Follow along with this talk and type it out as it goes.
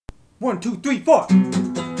1, 2, 3, 4. Two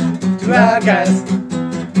loud guys.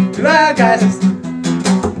 Two loud guys.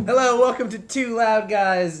 Hello, welcome to Two Loud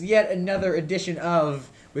Guys, yet another edition of,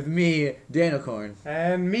 with me, Daniel Korn.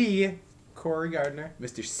 And me, Corey Gardner.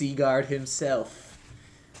 Mr. Seagard himself.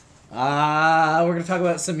 We're going to talk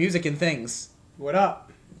about some music and things. What up?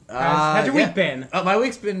 How's your week been? My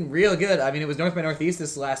week's been real good. I mean, it was North by Northeast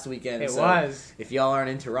this last weekend. It was. If y'all aren't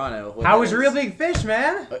in Toronto... How was Real Big Fish,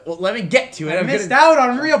 man? Well, let me get to it. I missed out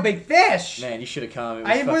on Real Big Fish. Man, you should have come.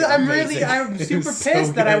 I'm super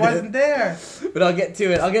pissed that I wasn't there. But I'll get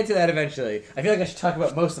to it. I'll get to that eventually. I feel like I should talk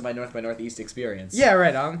about most of my North by Northeast experience. Yeah,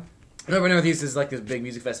 right on. North by Northeast is like this big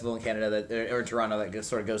music festival in Canada or in Toronto that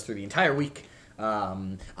sort of goes through the entire week.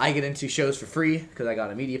 I get into shows for free because I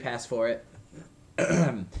got a media pass for it.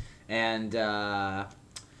 And so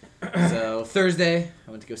Thursday,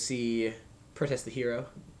 I went to go see Protest the Hero.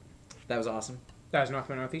 That was awesome. That was North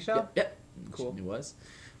by Northeast show? Yep. Cool. It was.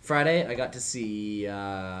 Friday, I got to see...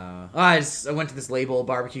 I went to this label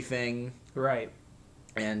barbecue thing. Right.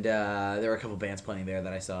 And there were a couple bands playing there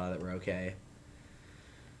that I saw that were okay.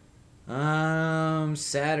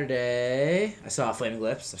 Saturday, I saw Flaming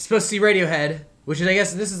Lips. I'm supposed to see Radiohead, which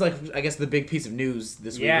is, the big piece of news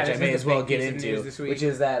this week, which I may as well get into, which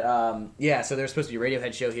is that, so there's supposed to be a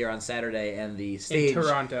Radiohead show here on Saturday, and the stage... In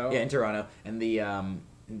Toronto. Yeah, in Toronto. And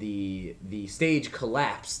the stage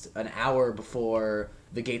collapsed an hour before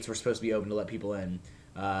the gates were supposed to be open to let people in.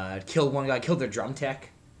 Killed one guy, killed their drum tech,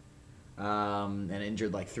 and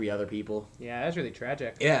injured like 3 other people. Yeah, that's really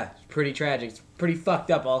tragic. Yeah, it's pretty tragic. It's pretty fucked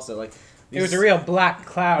up also. Like, it was a real black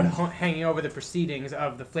cloud hanging over the proceedings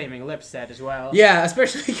of the Flaming Lips set as well. Yeah,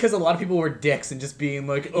 especially because a lot of people were dicks and just being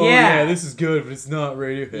like, oh yeah, this is good, but it's not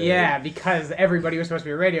Radiohead. Yeah, because everybody who was supposed to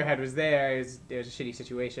be Radiohead was there. It was a shitty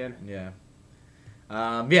situation. Yeah.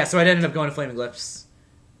 So I ended up going to Flaming Lips,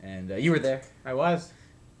 and you were there. I was.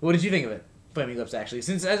 What did you think of it? Flaming Lips, actually,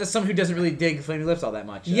 since as someone who doesn't really dig Flaming Lips all that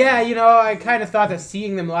much. Yeah, I kind of thought that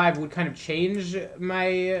seeing them live would kind of change my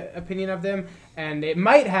opinion of them, and it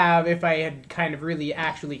might have if I had kind of really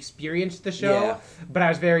actually experienced the show, Yeah. But I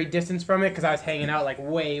was very distanced from it because I was hanging out like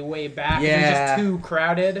way, way back. Yeah. It was just too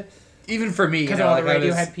crowded. Even for me, because of all the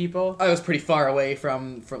Radiohead people. I was pretty far away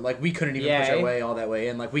from like, we couldn't even push our way all that way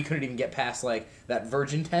in. Like, we couldn't even get past, like, that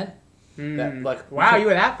Virgin tent. That, like, wow, you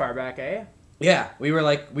were that far back, eh? Yeah, we were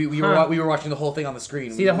like we were watching the whole thing on the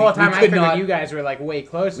screen. See, the whole time I figured you guys were like way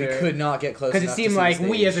closer. We could not get close because it seemed like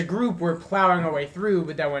we as a group were plowing our way through,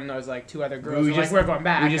 but then when there was like 2 other girls, we're going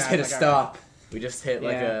back. We just hit a stop. We just hit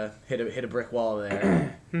hit a brick wall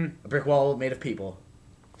there. A brick wall made of people.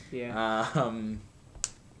 Yeah.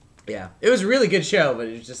 Yeah, it was a really good show, but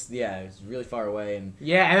it was just it was really far away and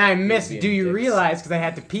I missed Do You Realize because I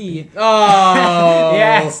had to pee. Oh.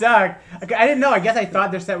 Yeah, it sucked. I didn't know. I guess I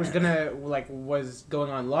thought their set was was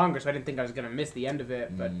going on longer, so I didn't think I was gonna miss the end of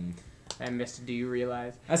it. But I missed Do You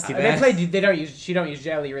Realize. That's too bad. She don't use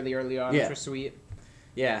Jelly really early on, which was sweet.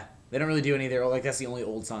 Yeah, they don't really do any of their that's the only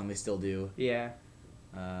old song they still do. Yeah.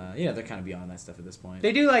 They're kind of beyond that stuff at this point.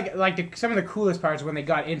 They do some of the coolest parts when they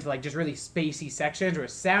got into like just really spacey sections where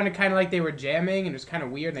it sounded kind of like they were jamming and it was kind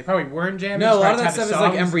of weird. And they probably weren't jamming. No, a lot of that stuff is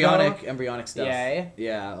like embryonic stuff. Yeah.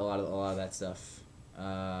 Yeah, a lot of that stuff.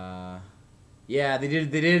 They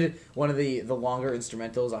did one of the longer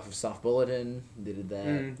instrumentals off of Soft Bulletin. They did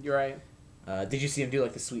that. You're right. Did you see him do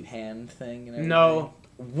like the sweet hand thing and everything? No.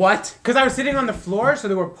 What? Because I was sitting on the floor, so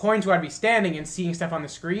there were points where I'd be standing and seeing stuff on the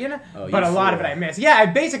screen, but a lot of it I missed. Yeah, I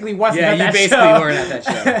basically wasn't at that show. Yeah, you basically weren't at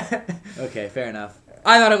that show. Okay, fair enough.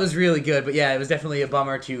 I thought it was really good, but it was definitely a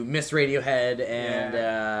bummer to miss Radiohead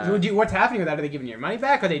and... what's happening with that? Are they giving your money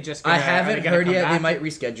back, or are they just I haven't heard yet. They might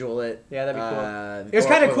reschedule it. Yeah, that'd be cool. It was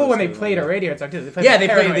kind of cool when they played a radio song, too.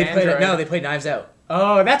 They played Knives Out.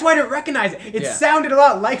 Oh, that's why I didn't recognize it. It sounded a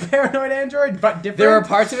lot like Paranoid Android, but different. There were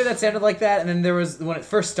parts of it that sounded like that, and then there was, when it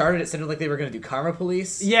first started, it sounded like they were going to do Karma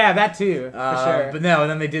Police. Yeah, that too, for sure. But no, and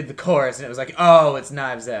then they did the chorus, and it was like, oh, it's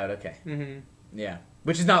Knives Out, okay. Mm-hmm. Yeah.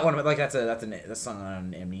 Which is not one of, that's a song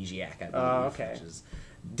on Amnesiac, I believe. Oh, okay. Which is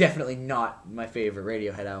definitely not my favorite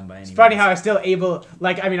Radiohead album by any means. It's funny how I was still able,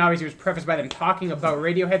 obviously it was prefaced by them talking about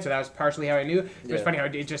Radiohead, so that was partially how I knew. It was funny how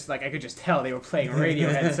it just, I could just tell they were playing a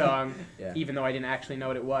Radiohead song, even though I didn't actually know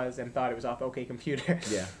what it was and thought it was off OK Computer.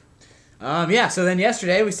 Yeah. So then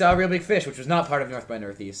yesterday we saw Real Big Fish, which was not part of North by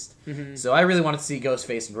Northeast. Mm-hmm. So I really wanted to see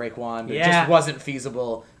Ghostface and Raekwon, but it just wasn't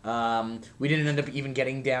feasible. We didn't end up even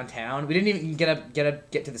getting downtown. We didn't even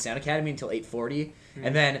get to the Sound Academy until 8:40. Mm-hmm.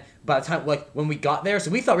 And then by the time, when we got there,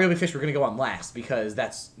 so we thought Real Big Fish were going to go on last because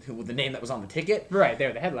that's the name that was on the ticket. Right, they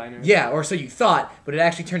were the headliner. Yeah, or so you thought, but it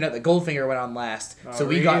actually turned out that Goldfinger went on last. So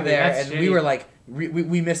we got there, and we were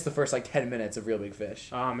we missed the first like 10 minutes of Real Big Fish.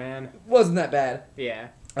 Oh man, Wasn't that bad. yeah.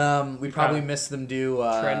 We probably missed them do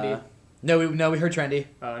Trendy. No, we heard Trendy.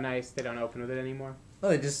 Oh nice, they don't open with it anymore.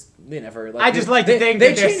 Well, they never. Like, I just like to think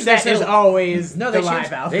that their set is always the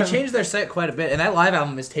live album. They changed their set quite a bit, and that live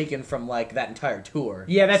album is taken from like that entire tour.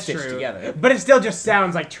 Yeah, that's stitched true. Together. But it still just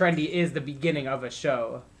sounds like Trendy is the beginning of a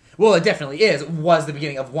show. Well, it definitely is. It was the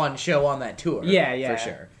beginning of one show on that tour. Yeah, for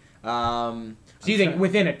sure. So you think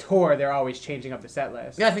within a tour they're always changing up the set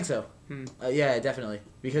list? Yeah, I think so. Yeah, definitely.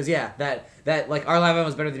 Because that like our live album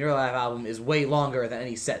is better than your live album is way longer than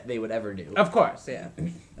any set they would ever do. Of course, yeah.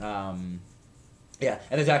 Yeah,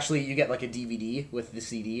 and there's actually, you get like a DVD with the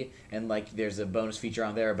CD, and like there's a bonus feature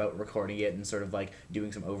on there about recording it and sort of like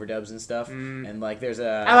doing some overdubs and stuff. And like there's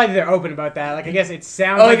a. I like that they're open about that. Like I guess it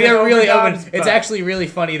sounds. Oh, like they're really open. But... It's actually really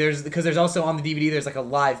funny. Because there's also on the DVD there's like a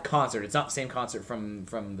live concert. It's not the same concert from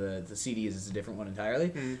the CDs. It's a different one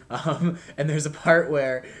entirely. And there's a part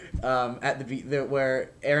where at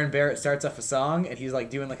where Aaron Barrett starts off a song and he's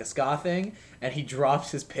like doing like a ska thing. And he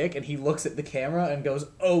drops his pick, and he looks at the camera and goes,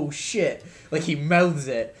 "Oh shit!" Like he mouths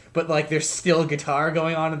it, but like there's still guitar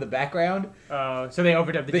going on in the background. Oh, so they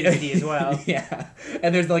opened up the DVD as well. Yeah,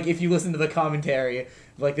 and there's like if you listen to the commentary,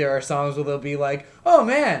 like there are songs where they'll be like, "Oh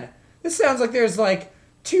man, this sounds like there's like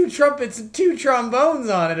 2 trumpets and 2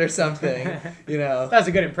 trombones on it or something." You know, that's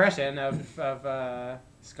a good impression of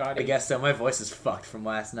Scotty. I guess so. My voice is fucked from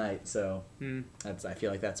last night, so I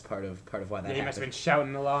feel like that's part of why that happened. You must have been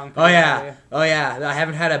shouting along. Oh yeah. I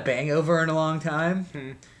haven't had a bangover in a long time.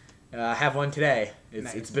 I have one today.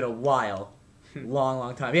 It's been a while.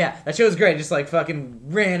 Long time. Yeah, that show was great. Just like fucking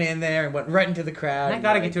ran in there and went right into the crowd. And I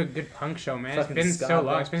gotta get to a good punk show, man. It's been so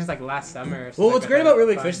long. It's been since like last summer. Well, what's great about Real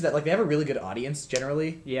Big Fish is that like they have a really good audience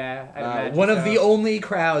generally. Yeah, I'd imagine one of the only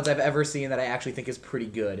crowds I've ever seen that I actually think is pretty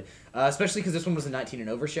good. Especially because this one was a 19 and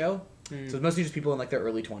over show. So it's mostly just people in like their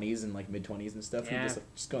early 20s and like mid 20s and stuff who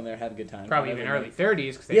just go in there and have a good time. Probably even early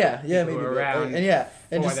 30s. Cause maybe around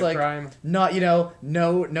and just like prime. Not no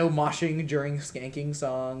moshing during skanking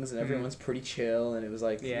songs and everyone's pretty chill and it was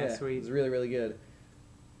like sweet. It was really really good.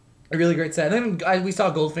 A really great set. And then we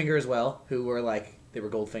saw Goldfinger as well, who were like they were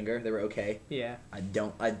Goldfinger. They were okay. Yeah.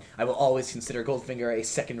 I will always consider Goldfinger a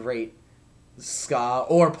second rate ska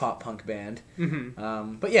or pop punk band.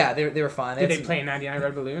 But yeah, they were fun. Did they play 99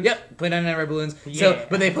 Red Balloons? Yep, played 99 Red Balloons. Yeah. So,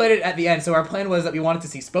 but they played it at the end. So our plan was that we wanted to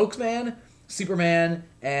see Spokesman, Superman,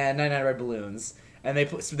 and 99 Red Balloons. And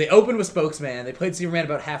they opened with Spokesman. They played Superman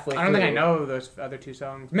about halfway through. I don't think I know those other 2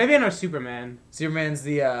 songs. Maybe I know Superman. Superman's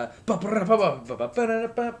the that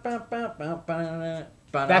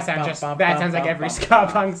sounds like every ska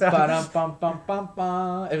punk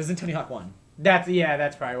song. It was in Tony Hawk 1. That's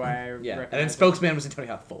probably why I and then Spokesman was in Tony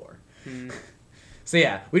Hawk 4. So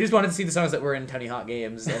yeah, we just wanted to see the songs that were in Tony Hawk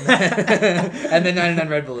games, and then 99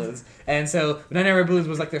 Red Balloons. And so 99 Red Balloons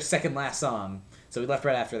was like their second last song, so we left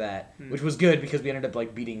right after that, which was good because we ended up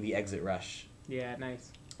like beating the Exit Rush. Yeah,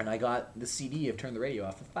 nice. And I got the CD of Turn the Radio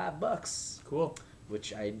Off for $5. Cool.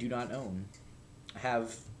 Which I do not own. I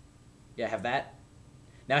have that.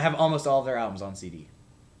 Now I have almost all of their albums on CD.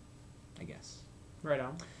 I guess. Right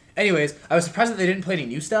on. Anyways, I was surprised that they didn't play any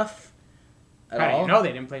new stuff at all. I didn't know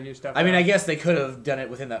they didn't play new stuff. I mean, I guess they could have done it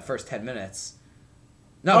within that first 10 minutes.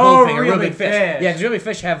 Not Goldfinger, Real Big Fish. Yeah, because Real Big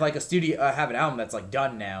Fish have like have an album that's like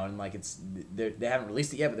done now, and like they haven't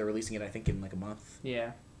released it yet, but they're releasing it I think in like a month.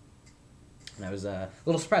 Yeah. And I was a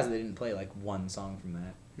little surprised that they didn't play like one song from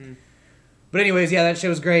that. But anyways, yeah, that show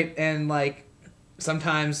was great, and like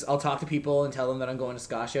sometimes I'll talk to people and tell them that I'm going to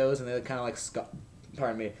ska shows, and they kind of like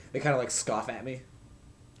they kind of like scoff at me.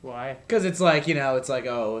 Why? Because it's like, it's like,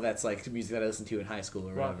 oh, that's like the music that I listened to in high school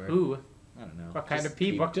or whatever. Who? I don't know. What kind of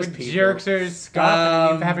people? Just people. Jerks are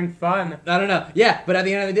scoffing at you having fun. I don't know. Yeah, but at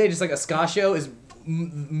the end of the day, just like a ska show is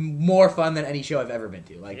more fun than any show I've ever been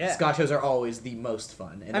to. Like, ska shows are always the most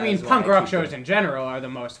fun. And I mean, punk rock shows in general are the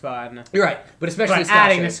most fun. You're right, but especially ska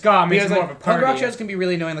adding shows. the ska makes it more of a party. Punk rock shows can be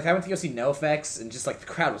really annoying. Like, I went to go see NoFX, and just like the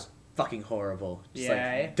crowd was fucking horrible. Just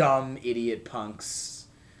like dumb idiot punks.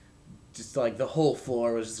 Just like the whole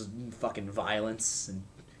floor was just fucking violence and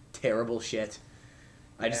terrible shit.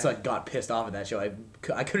 I just like got pissed off at that show.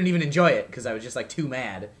 I couldn't even enjoy it because I was just like too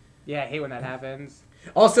mad. Yeah, I hate when that happens.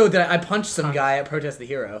 Also, I punched some guy at Protest the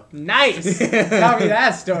Hero. Nice! Tell me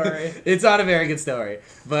that story. It's not a very good story.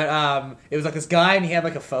 But it was like this guy and he had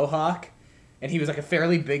like a faux hawk. And he was like a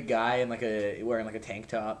fairly big guy and like wearing like a tank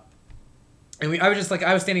top. And I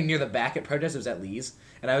was standing near the back at Protest. It was at Lee's.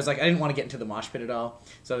 and I was like, I didn't want to get into the mosh pit at all,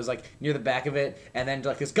 so I was like near the back of it, and then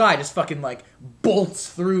like this guy just fucking like bolts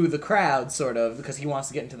through the crowd sort of because he wants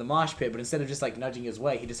to get into the mosh pit, but instead of just like nudging his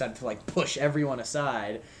way, he decided to like push everyone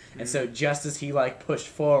aside. And so just as he like pushed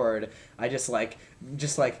forward, I just like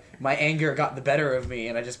my anger got the better of me,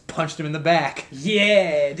 and I just punched him in the back.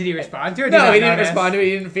 Yeah. Did he respond to it? No, he didn't respond to it.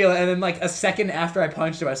 He didn't feel it. And then like a second after I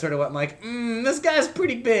punched him, I sort of went like, this guy's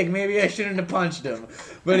pretty big. Maybe I shouldn't have punched him.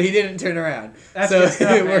 But he didn't turn around. So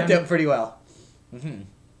it worked out pretty well.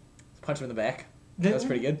 Punch him in the back. That was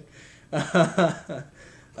pretty good.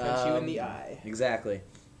 Punch you in the eye. Exactly.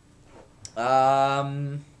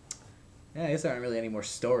 Yeah, I guess there aren't really any more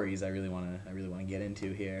stories I really want to get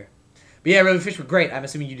into here. But yeah, Real Big Fish were great. I'm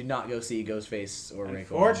assuming you did not go see Ghostface or Raekwon.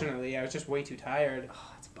 Unfortunately, I was just way too tired.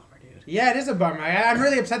 Oh, that's a bummer, dude. Yeah, it is a bummer. I'm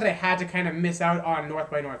really upset that I had to kind of miss out on North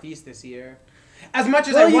by Northeast this year. As much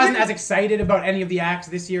as I wasn't as excited about any of the acts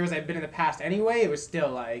this year as I've been in the past anyway, it was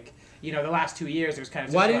still like, the last 2 years it was kind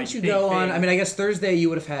of. Why didn't you go on? I mean, I guess Thursday you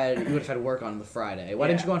would have had work on the Friday. Why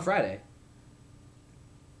didn't you go on Friday?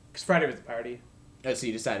 Because Friday was the party. Oh, so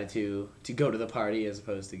you decided to go to the party as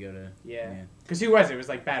opposed to go to... Yeah. Because who was it? It was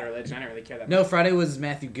like Bad Religion. I didn't really care that much. No, Friday was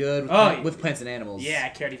Matthew Good with Plants and Animals. Yeah, I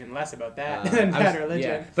cared even less about that than Bad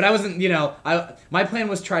Religion. Yeah. But I wasn't, my plan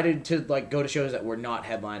was try to like go to shows that were not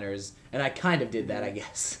headliners, and I kind of did that, I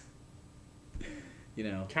guess.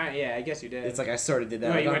 Yeah, I guess you did. It's like I sort of did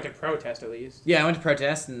that. Well, you went to Protest at least. Yeah, I went to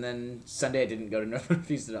Protest, and then Sunday I didn't go to North by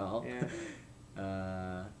Northeast at all. Yeah.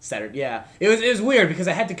 Saturday, yeah. It was weird because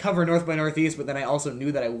I had to cover North by Northeast, but then I also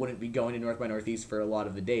knew that I wouldn't be going to North by Northeast for a lot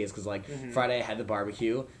of the days because Friday I had the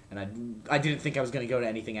barbecue, and I didn't think I was going to go to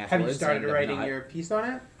anything afterwards. Have you started writing your piece on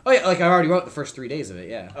it? Oh yeah, like I already wrote the first 3 days of it.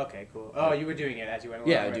 Yeah. Okay, cool. Oh, you were doing it as you went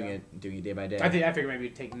along. Yeah, doing it day by day. I figured maybe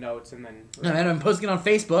you'd take notes and then. No, man, I'm posting it on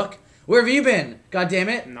Facebook. Where have you been? God damn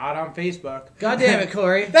it. Not on Facebook. God damn it,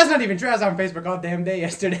 Corey. That's not even true. I was on Facebook all damn day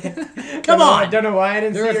yesterday. Come on. I don't know why I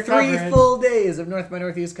didn't see your coverage. There were 3 full days of North by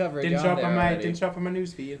Northeast coverage. Didn't show up on my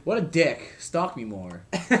newsfeed. What a dick. Stalk me more.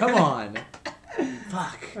 Come on.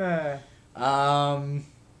 Fuck.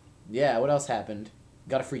 Yeah, what else happened?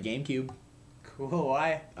 Got a free GameCube. Cool,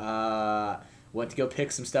 why? Went to go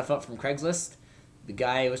pick some stuff up from Craigslist. The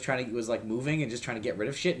guy was moving and just trying to get rid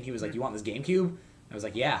of shit, and he was like, "You want this GameCube?" I was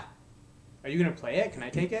like, "Yeah." Are you going to play it? Can I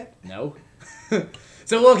take it? No.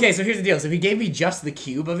 So here's the deal. So he gave me just the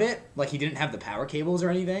cube of it. Like, he didn't have the power cables or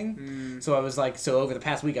anything. So I was like, over the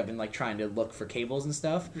past week, I've been, like, trying to look for cables and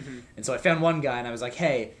stuff. And so I found one guy, and I was like,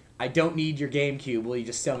 hey, I don't need your GameCube. Will you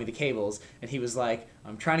just sell me the cables? And he was like,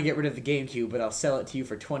 I'm trying to get rid of the GameCube, but I'll sell it to you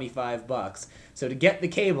for $25. So to get the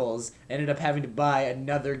cables, I ended up having to buy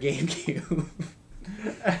another GameCube.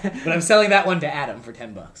 But I'm selling that one to Adam for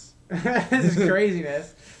 $10. This is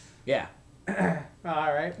craziness. Yeah.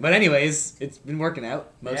 All right. But anyways, it's been working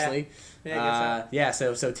out mostly. Yeah.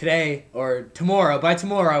 So today or tomorrow, by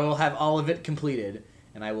tomorrow, I will have all of it completed,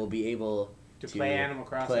 and I will be able to play Animal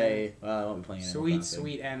Crossing. I won't be playing Animal Crossing.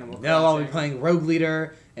 Sweet Animal Crossing. No, I'll be playing Rogue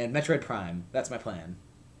Leader and Metroid Prime. That's my plan.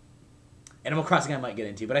 Animal Crossing I might get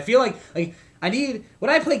into, but I feel like when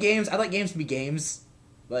I play games, I like games to be games.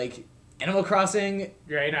 Like Animal Crossing.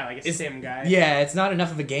 You're not like a sim guy. Yeah, it's not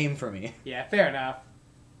enough of a game for me. Yeah, fair enough.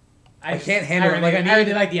 I can't handle it. I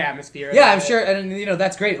really like the atmosphere. Yeah, I'm sure, and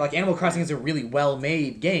that's great. Like Animal Crossing is a really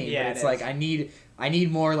well-made game, yeah, but it's like I need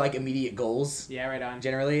more like immediate goals. Yeah, right on.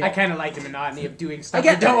 Generally, I kind of like the monotony of doing stuff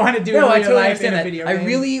I don't want to do in real life in a video game. I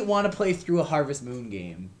really want to play through a Harvest Moon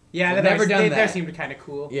game. Yeah, I've never done that. That seemed kind of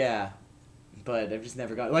cool. Yeah, but I've just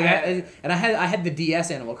never got I had the DS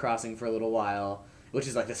Animal Crossing for a little while, which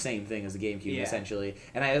is like the same thing as the GameCube essentially.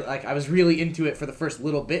 And I was really into it for the first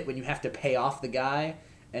little bit when you have to pay off the guy.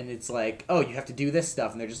 And it's like, oh, you have to do this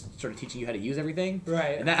stuff, and they're just sort of teaching you how to use everything.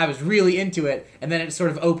 Right. And I was really into it, and then it sort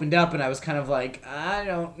of opened up, and I was kind of like, I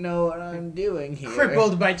don't know what I'm doing here.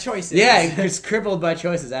 Crippled by choices. Yeah, it's crippled by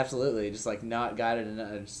choices, absolutely. Just like not guided,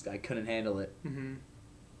 and I couldn't handle it. Mm-hmm.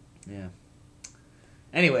 Yeah.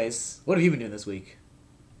 Anyways, what have you been doing this week?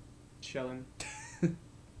 Chilling.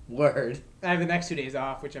 Word. I have the next 2 days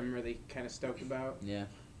off, which I'm really kind of stoked about. Yeah.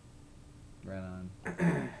 Right on.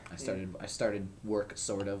 I started work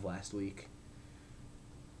sort of last week.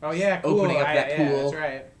 Oh yeah, cool. Opening up that pool. Yeah, that's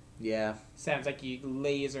right. Yeah. Sounds like you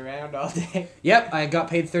laze around all day. Yep, I got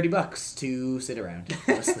paid $30 to sit around.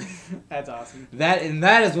 Mostly. That's awesome. That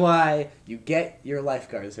is why you get your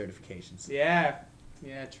lifeguard certifications. Yeah.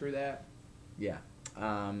 Yeah, true that. Yeah.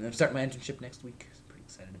 I'm starting my internship next week. So I'm pretty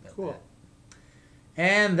excited about that. Cool.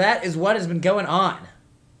 And that is what has been going on.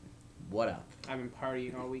 What up? I've been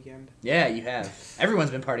partying all weekend. Yeah, you have.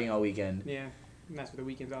 Everyone's been partying all weekend. Yeah. And that's what the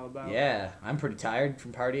weekend's all about. Yeah, I'm pretty tired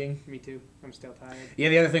from partying. Me too. I'm still tired. Yeah,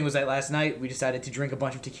 the other thing was that last night we decided to drink a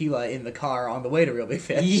bunch of tequila in the car on the way to Real Big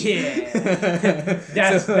Fish. Yeah.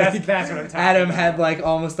 that's what I'm talking Adam about. had like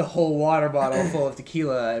almost a whole water bottle full of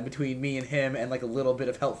tequila, and between me and him and like a little bit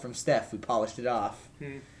of help from Steph, we polished it off.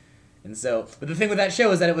 And so, but the thing with that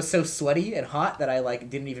show is that it was so sweaty and hot that I like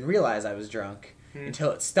didn't even realize I was drunk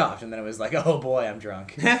until it stopped, and then it was like, oh boy, I'm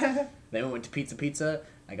drunk. Then we went to Pizza.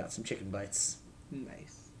 I got some chicken bites.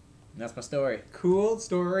 Nice. And that's my story. Cool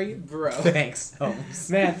story, bro. Thanks, Holmes.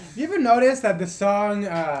 Man, you ever notice that the song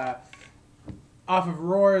off of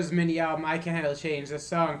Roar's mini album, I Can't Handle Change, the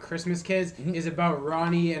song Christmas Kids, is about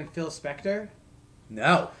Ronnie and Phil Spector?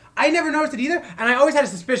 No. I never noticed it either, and I always had a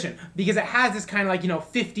suspicion, because it has this kind of like,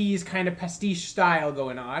 50s kind of pastiche style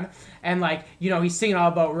going on, and like, he's singing all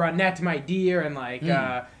about Ronette, my dear, and like,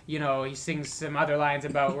 he sings some other lines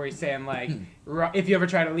about where he's saying like, if you ever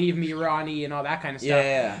try to leave me, Ronnie, and all that kind of stuff.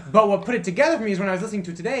 Yeah. But what put it together for me is when I was listening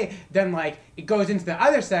to it today, then like, it goes into the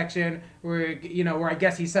other section where, where I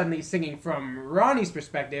guess he's suddenly singing from Ronnie's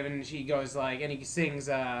perspective, and she goes like, and he sings,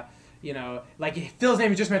 like Phil's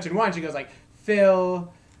name is just mentioned once, she goes like,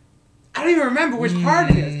 Phil... I don't even remember which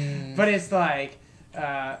part it is, but it's like,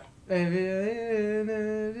 I'm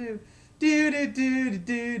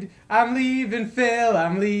leaving Phil,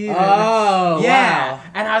 I'm leaving. Oh, yeah. Wow.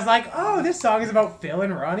 And I was like, oh, this song is about Phil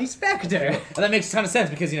and Ronnie Spector. Well, that makes a ton of sense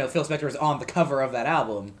because, Phil Spector is on the cover of that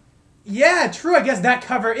album. Yeah, true. I guess that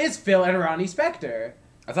cover is Phil and Ronnie Spector.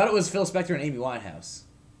 I thought it was Phil Spector and Amy Winehouse.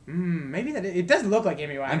 Maybe that it does look like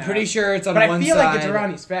Amy Winehouse. I'm pretty sure it's on one side. But I feel like it's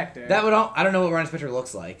Ronnie Spector. I don't know what Ronnie Spector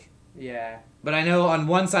looks like. Yeah. But I know on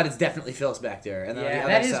one side it's definitely Phil Spector, and then on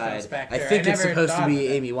the other side, Phil Spector. I think it's supposed to be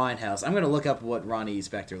Amy Winehouse. I'm going to look up what Ronnie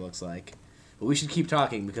Spector looks like. But we should keep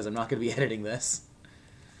talking because I'm not going to be editing this.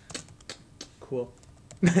 Cool.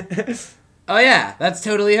 Oh yeah, that's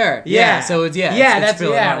totally her. Yeah. So it's that's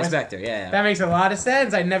Phil and Ronnie Spector. Yeah. That makes a lot of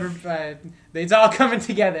sense. I never. It's all coming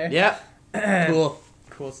together. Yep. Cool.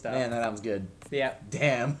 Cool stuff. Man, that album's good. Yeah.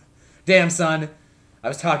 Damn, son. I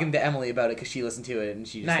was talking to Emily about it because she listened to it, and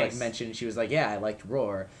she just Nice. like mentioned, she was like, yeah, I liked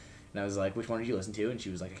Roar. And I was like, which one did you listen to? And she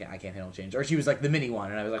was like, I can't handle change. Or she was like, the mini one.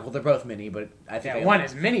 And I was like, well, they're both mini, but I think one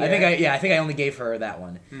is mini. I think I only gave her that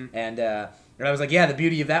one. And I was like, yeah, the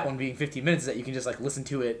beauty of that one being 15 minutes is that you can just like listen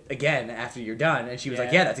to it again after you're done. And she was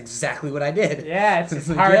like, yeah, that's exactly what I did. Yeah, it's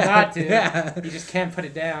hard not to. Yeah. You just can't put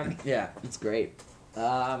it down. Yeah, it's great.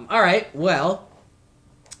 All right, well,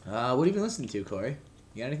 what have you been listening to, Corey?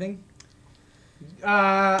 You got anything?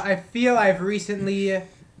 I feel I've recently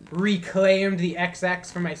reclaimed the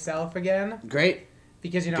XX for myself again. Great.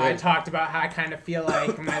 Because, I talked about how I kind of feel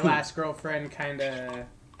like my last girlfriend kind of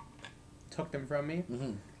took them from me.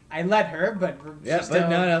 Mm-hmm. I let her, but she still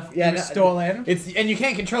stolen. And you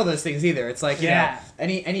can't control those things either. It's like, you know,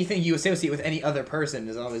 anything you associate with any other person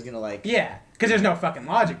is always going to like... Yeah, because there's no fucking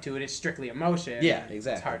logic to it. It's strictly emotion. Yeah,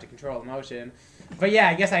 exactly. It's hard to control emotion. But yeah,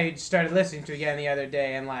 I guess I started listening to it again the other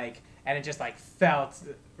day and it just like felt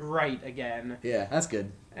right again. Yeah, that's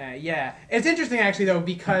good. Yeah, it's interesting actually though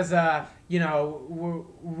because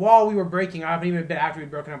while we were breaking up and even a bit after we'd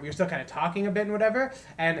broken up, we were still kind of talking a bit and whatever.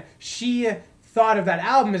 And she thought of that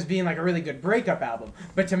album as being like a really good breakup album.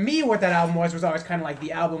 But to me, what that album was always kind of like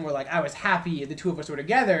the album where like I was happy the two of us were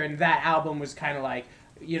together, and that album was kind of like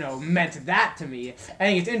meant that to me. I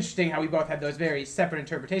think it's interesting how we both had those very separate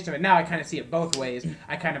interpretations of it. Now I kind of see it both ways.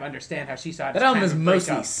 I kind of understand how she saw it. That album is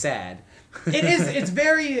mostly sad. It is.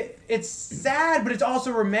 It's sad, but it's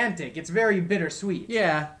also romantic. It's very bittersweet.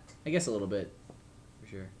 Yeah, I guess a little bit, for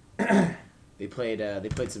sure. They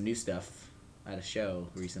played some new stuff at a show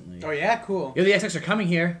recently. Oh yeah, cool. The XX are coming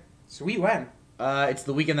here. Sweet, when? It's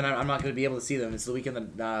the weekend that I'm not going to be able to see them. It's the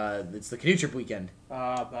weekend that it's the canoe trip weekend.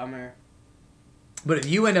 Oh, bummer. But if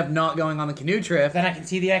you end up not going on the canoe trip, then I can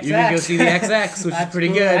see the XX. You can go see the XX, which is pretty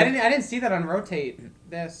cool. good. I didn't see that on Rotate.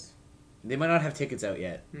 They might not have tickets out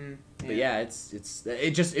yet. But yeah,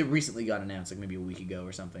 it recently got announced, like maybe a week ago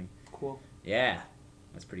or something. Cool. Yeah,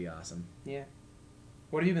 that's pretty awesome. Yeah.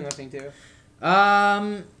 What have you been listening to?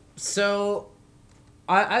 So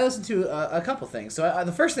I listened to a couple things. So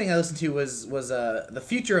the first thing I listened to was The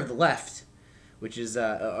Future of the Left, which is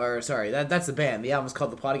that's the band. The album is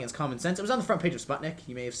called The Plot Against Common Sense. It was on the front page of Sputnik.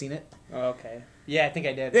 You may have seen it. Oh, okay. Yeah, I think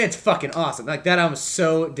I did. It's fucking awesome. Like that album is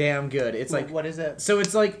so damn good. It's like, what is it? So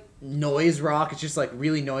it's like noise rock. It's just like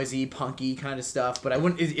really noisy, punky kind of stuff. But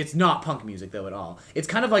it's not punk music though at all. It's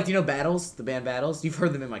kind of like, Battles, the band Battles. You've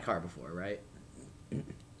heard them in my car before, right?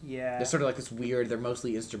 Yeah. They're sort of like this weird. They're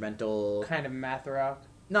mostly instrumental. Kind of math rock.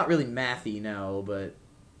 Not really mathy, no, but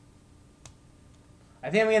I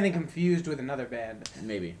think I'm getting confused with another band.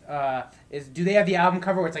 Maybe. Do they have the album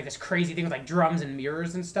cover where it's like this crazy thing with like drums and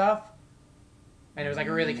mirrors and stuff? And it was like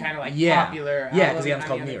a really kind of like popular album. Yeah, because the album's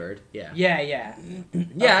called Mirrored. Yeah. Yeah. Yeah,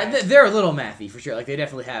 Okay. they're a little mathy for sure. Like they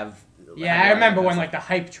definitely have. Yeah, I remember when like the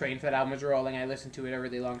hype train for that album was rolling. I listened to it a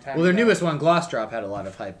really long time Well, their ago. newest one, Gloss Drop, had a lot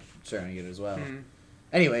of hype surrounding it as well.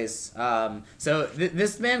 Anyways, so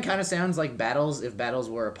this band kind of sounds like Battles if Battles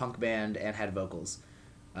were a punk band and had vocals.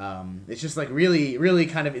 It's just like really, really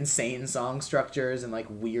kind of insane song structures and like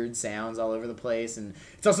weird sounds all over the place, and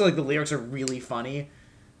it's also like the lyrics are really funny,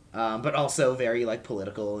 but also very like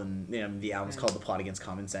political, and you know the album's called The Plot Against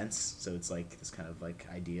Common Sense, so it's like this kind of like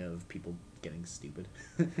idea of people getting stupid.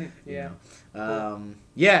 Yeah.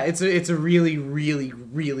 Yeah, it's a really, really,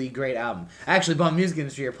 really great album. Actually, Bomb Music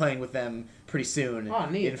Industry are playing with them pretty soon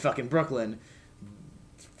in fucking Brooklyn.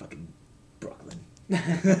 Fucking Brooklyn. God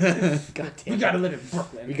damn. We gotta live in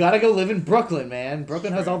Brooklyn. We gotta go live in Brooklyn, man.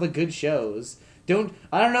 Brooklyn has all the good shows.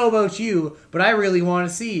 I don't know about you, but I really want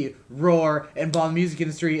to see Roar and Bomb Music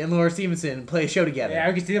Industry and Laura Stevenson play a show together. Yeah,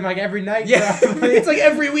 we can see them like every night. Yeah, it's like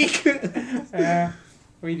every week.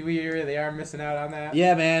 We really are missing out on that.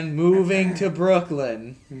 Yeah, man, moving to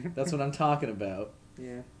Brooklyn. That's what I'm talking about.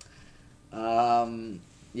 Yeah.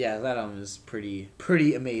 Yeah, that album is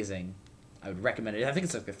pretty amazing. I would recommend it. I think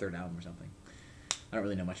it's like their third album or something. I don't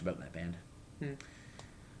really know much about that band. The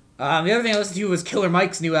other thing I listened to was Killer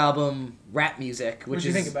Mike's new album, Rap Music, which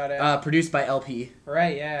is think about it? Produced by LP.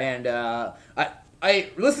 Right, yeah. And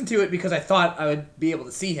I listened to it because I thought I would be able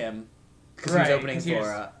to see him because he was opening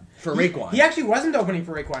for Raekwon. He actually wasn't opening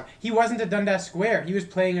for Raekwon. He wasn't at Dundas Square. He was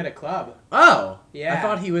playing at a club. Oh, yeah. I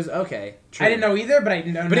thought he was okay. True. I didn't know either, but I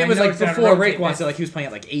know. But it was like noticed before Raekwon, so like he was playing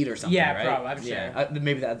at like 8 or something. Yeah, right? probably. I'm sure. Yeah,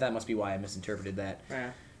 maybe that must be why I misinterpreted that.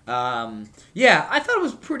 Yeah. Yeah, I thought it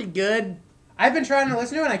was pretty good. I've been trying to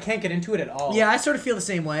listen to it, and I can't get into it at all. Yeah, I sort of feel the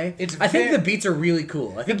same way. I think the beats are really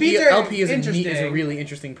cool. I think LP is a really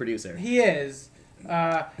interesting producer. He is.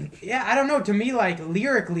 Yeah, I don't know. To me, like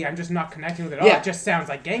lyrically, I'm just not connecting with it at all. It just sounds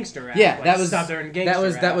like gangster rap. Yeah, like that was southern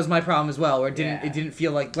gangster rap. That was my problem as well. Where it didn't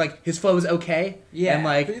feel like his flow was okay. Yeah, and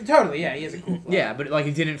like totally. Yeah, he has a cool flow. Yeah, but like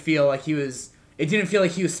it didn't feel like he was. It didn't feel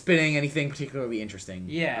like he was spitting anything particularly interesting.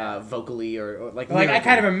 Yeah. Vocally or like. Like I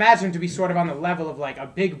kind of imagine him to be sort of on the level of like a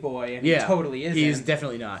big boy, and he totally isn't. He's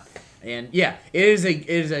definitely not. And yeah, it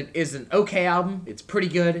is an okay album. It's pretty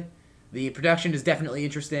good. The production is definitely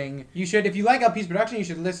interesting. You should, if you like LP's production, you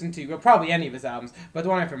should listen to probably any of his albums. But the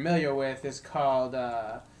one I'm familiar with is called,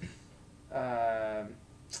 I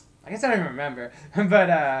guess I don't even remember. But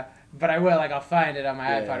I will, like, I'll find it on my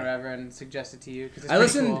iPod or whatever and suggest it to you. Cause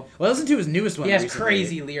it's cool. Well, I listened to his newest one. He has recently.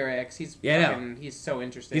 crazy lyrics. He's so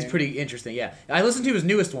interesting. He's pretty interesting. Yeah, I listened to his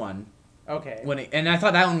newest one. Okay. And I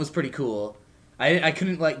thought that one was pretty cool. I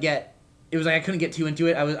couldn't like get. It was like I couldn't get too into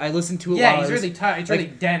it. I listened to it. Yeah, while he's really it's really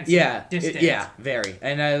dense. Yeah, and distant. yeah, very.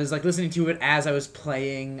 And I was like listening to it as I was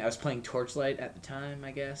playing. I was playing Torchlight at the time,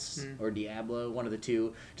 I guess, or Diablo, one of the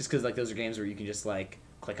two. Just because like those are games where you can just like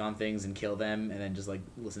click on things and kill them, and then just like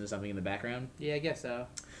listen to something in the background. Yeah, I guess so.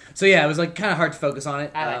 So yeah, it was like kind of hard to focus on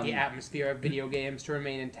it. I like the atmosphere of video games to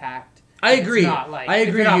remain intact. I agree. I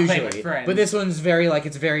agree usually, but this one's very like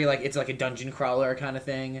it's like a dungeon crawler kind of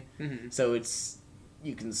thing. Mm-hmm. So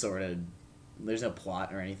you can sort of. There's no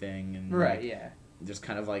plot or anything, and just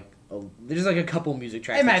kind of like there's like a couple music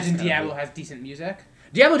tracks. I imagine Diablo has decent music.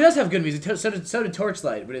 Diablo does have good music. So did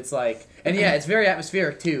Torchlight, but it's like it's very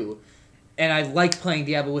atmospheric too. And I like playing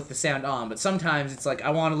Diablo with the sound on, but sometimes it's like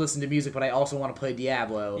I want to listen to music, but I also want to play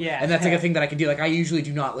Diablo. Yeah, and that's like a thing that I can do. Like I usually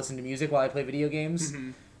do not listen to music while I play video games.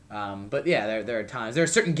 Mm-hmm. But yeah, there are times. There are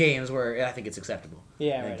certain games where I think it's acceptable.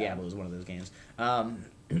 Yeah, I think Diablo is one of those games.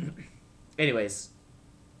 Anyways.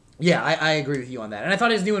 Yeah, I agree with you on that. And I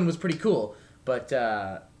thought his new one was pretty cool, but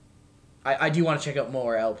I do want to check out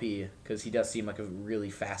more LP, because he does seem like a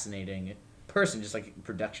really fascinating person, just like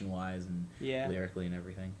production-wise and lyrically and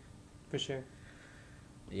everything. For sure.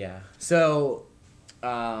 Yeah. So, do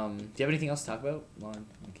you have anything else to talk about?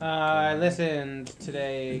 I listened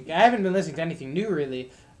today. I haven't been listening to anything new,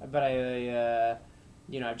 really, but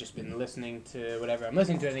I've just been listening to whatever I'm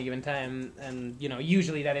listening to at any given time, and,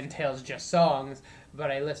 usually that entails just songs, but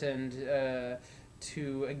I listened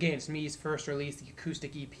to Against Me's first release, the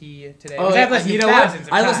acoustic EP, today. Oh, I've listened to thousands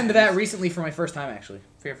of I listened to times. that recently for my first time, actually.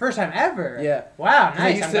 For your first time ever? Yeah. Wow,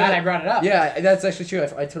 nice. I'm glad I brought it up. Yeah, that's actually true. I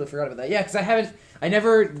totally forgot about that. Yeah, because I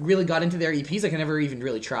never really got into their EPs. Like, I never even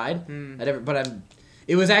really tried.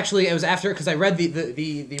 It was after, because I read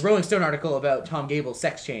the Rolling Stone article about Tom Gable's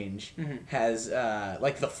sex change. Has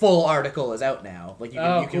like the full article is out now. Like you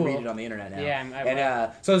can read it on the internet now.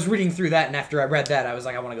 Yeah, so I was reading through that, and after I read that, I was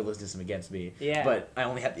like, I want to go listen to some Against Me. Yeah. But I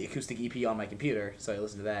only had the acoustic EP on my computer, so I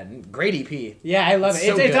listened to that. And great EP. Yeah, I love it.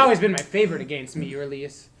 So It's always been my favorite Against Me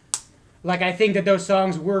release. Like, I think that those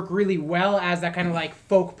songs work really well as that kind of, like,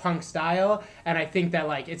 folk punk style, and I think that,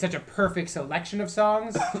 like, it's such a perfect selection of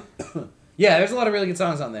songs. Yeah, there's a lot of really good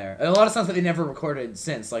songs on there. And a lot of songs that they never recorded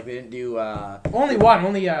since. Like, they didn't do... Only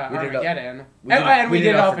Armageddon. We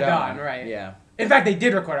did Alpha Dawn, right. Yeah. In fact, they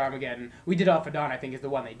did record Armageddon. We did Alpha Dawn, I think, is the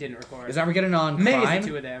one they didn't record. Is Armageddon on Crime? Maybe it's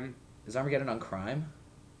the two of them. Is Armageddon on Crime?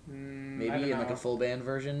 Maybe in, like, a full band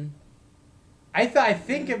version? I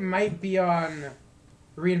think it might be on...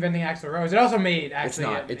 Reinventing Axl Rose. It also made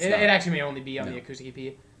actually. It actually may only be on the acoustic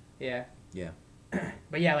EP. Yeah. Yeah.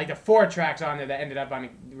 But yeah, like the 4 tracks on there that ended up on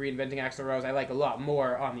Reinventing Axl Rose, I like a lot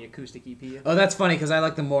more on the acoustic EP. Oh, that's funny because I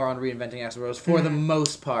like them more on Reinventing Axl Rose for the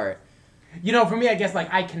most part. You know, for me, I guess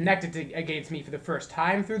like I connected to Against Me for the first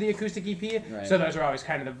time through the acoustic EP, right. So those are always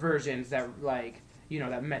kind of the versions that like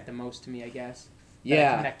that meant the most to me, I guess.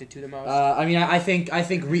 Yeah, connected to the most. I mean, I think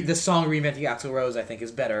the song "Reinventing Axl Rose" I think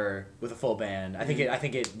is better with a full band. I think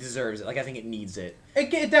it deserves it. Like I think it needs it.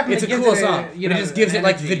 It definitely. It's a gives cool it song. But it just gives it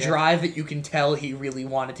like the energy, drive that you can tell he really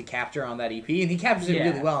wanted to capture on that EP, and he captures it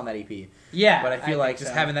really well on that EP. Yeah, but I feel like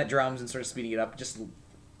just having that drums and sort of speeding it up just a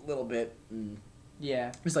little bit.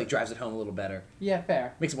 Yeah, just like drives it home a little better. Yeah,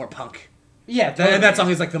 fair. Makes it more punk. Yeah, totally. And that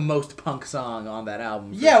song is like the most punk song on that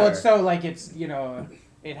album. Yeah, well, it's so like it's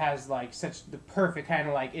it has like such the perfect kind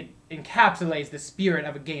of like it encapsulates the spirit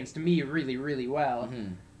of Against Me really, really well.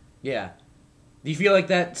 Mm-hmm. Yeah. Do you feel like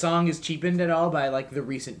that song is cheapened at all by like the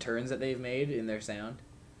recent turns that they've made in their sound?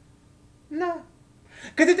 No.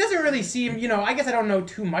 Because it doesn't really seem, I guess I don't know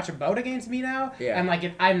too much about Against Me now. Yeah. And like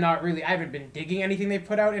I haven't been digging anything they've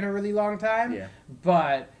put out in a really long time. Yeah.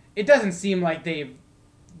 But it doesn't seem like they've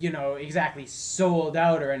exactly sold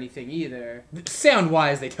out or anything either.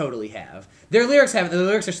 Sound-wise, they totally have. Their lyrics haven't. The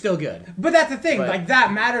lyrics are still good. But that's the thing. Like,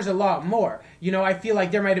 that matters a lot more. I feel like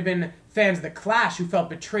there might have been fans of The Clash who felt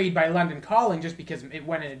betrayed by London Calling just because it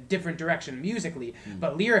went in a different direction musically.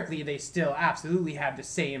 But lyrically, they still absolutely have the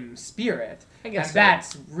same spirit. I guess and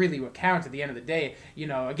that's really what counts at the end of the day.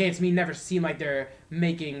 Against Me never seem like they're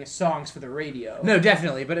making songs for the radio. No,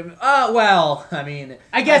 definitely. But, I mean...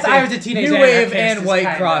 I guess I was a teenager. New Wave and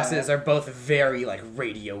White Crosses are both very, like,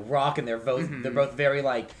 radio rock, and they're both very,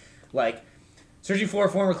 like... Searching for a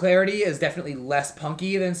Form of Clarity is definitely less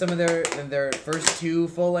punky than some of their first 2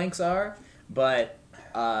 full lengths are, but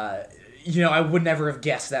I would never have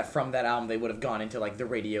guessed that from that album they would have gone into like the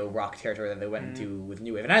radio rock territory that they went into with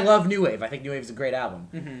New Wave. And I love New Wave. I think New Wave is a great album.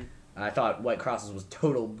 Mm-hmm. I thought White Crosses was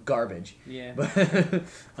total garbage. Yeah. But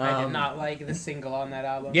I did not like the single on that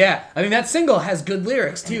album. Yeah, I mean that single has good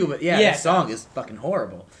lyrics too, but the song is fucking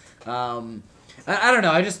horrible. I don't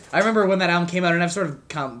know. I remember when that album came out, and I've sort of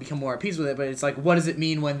become more at peace with it. But it's like, what does it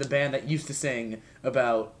mean when the band that used to sing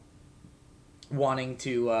about wanting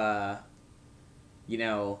to,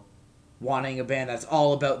 wanting a band that's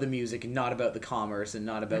all about the music and not about the commerce and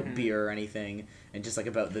not about beer or anything, and just like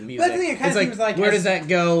about the music? But I think it kind of seems like where does that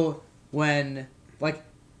go when like?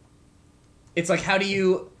 It's like how do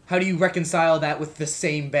you reconcile that with the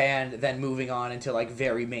same band then moving on into like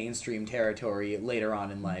very mainstream territory later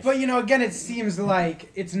on in life? But again, it seems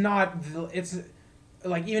like it's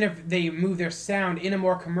like even if they move their sound in a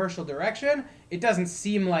more commercial direction, it doesn't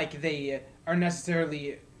seem like they are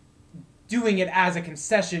necessarily doing it as a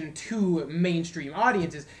concession to mainstream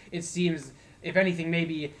audiences. It seems, if anything,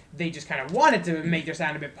 maybe they just kind of wanted to make their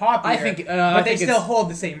sound a bit popular. But they still hold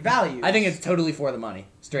the same value. I think it's totally for the money,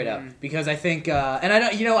 straight up, because I think, and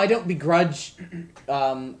I don't begrudge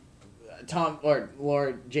Tom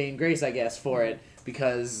or Jane Grace, I guess, for it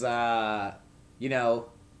because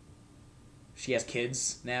she has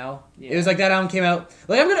kids now. Yeah. It was like that album came out.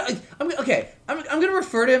 Like I'm gonna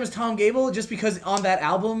refer to him as Tom Gable just because on that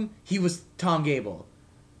album he was Tom Gable.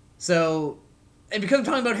 So, and because I'm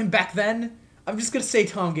talking about him back then, I'm just gonna say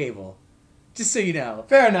Tom Gable, just so you know.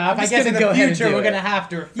 Fair enough. I guess in the future we're gonna have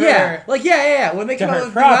to refer. Yeah. When they come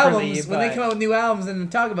out with new albums,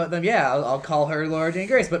 and talk about them, I'll call her Laura Jane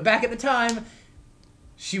Grace. But back at the time,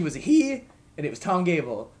 she was a he, and it was Tom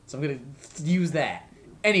Gable. So I'm gonna use that.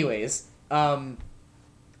 Anyways,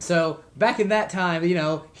 so back in that time,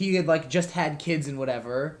 he had like just had kids and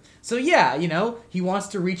whatever. So he wants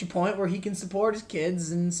to reach a point where he can support his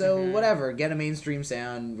kids, and so whatever, get a mainstream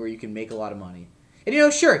sound where you can make a lot of money.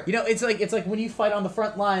 And sure, it's like when you fight on the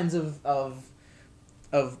front lines of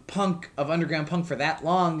underground punk for that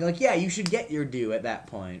long, like, yeah, you should get your due at that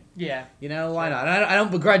point. Yeah. You know, why not? And I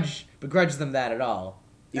don't begrudge them that at all.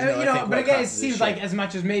 But again, it seems like as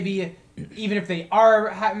much as maybe, even if they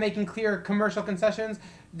are making clear commercial concessions,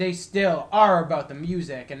 they still are about the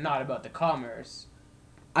music and not about the commerce.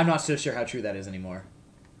 I'm not so sure how true that is anymore.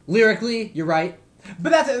 Lyrically, you're right.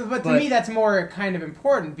 But to me, that's more kind of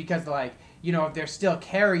important because, like, you know, if they're still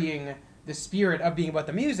carrying the spirit of being about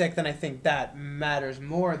the music, then I think that matters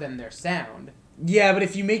more than their sound. Yeah, but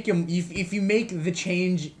if you make the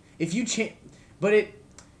change,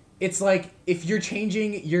 it's like if you're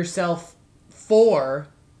changing yourself for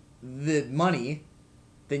the money,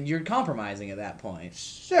 then you're compromising at that point.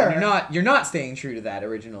 Sure. And you're not staying true to that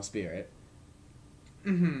original spirit.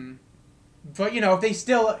 Mm-hmm. But, you know, if they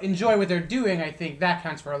still enjoy what they're doing, I think that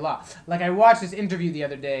counts for a lot. Like, I watched this interview the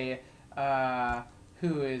other day,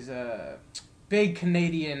 who is a big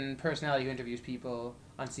Canadian personality who interviews people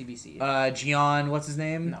on CBC. Gian, what's his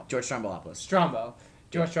name? No. George Stroumboulopoulos.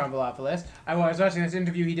 George Stroumboulopoulos. I was watching this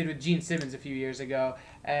interview he did with Gene Simmons a few years ago,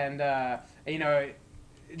 and, you know,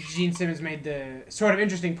 Gene Simmons made the sort of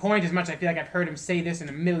interesting point, as much as I feel like I've heard him say this in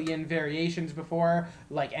a million variations before,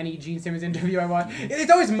 like any Gene Simmons interview I watch. It's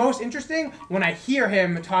always most interesting when I hear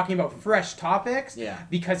him talking about fresh topics,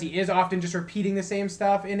 because he is often just repeating the same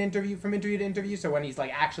stuff from interview to interview, so when he's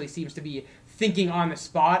like actually seems to be thinking on the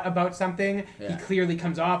spot about something, he clearly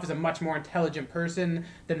comes off as a much more intelligent person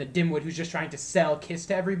than the dimwit who's just trying to sell Kiss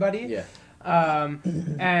to everybody. Yeah.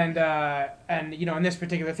 And you know, in this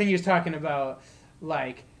particular thing he was talking about,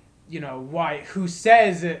 like, you know, who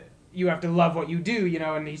says you have to love what you do, you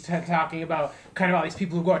know, and he's talking about kind of all these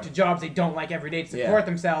people who go out to jobs they don't like every day to support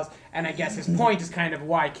themselves, and I guess his point is kind of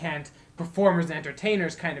why can't performers and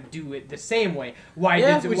entertainers kind of do it the same way? Why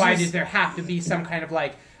does there have to be some kind of,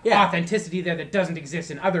 like, authenticity there that doesn't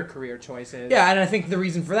exist in other career choices? Yeah, and I think the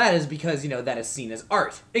reason for that is because, you know, that is seen as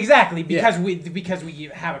art. Exactly, because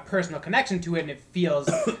we have a personal connection to it, and it feels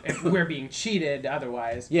if we're being cheated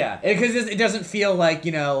otherwise. Yeah, because it doesn't feel like,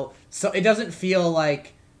 you know, so it doesn't feel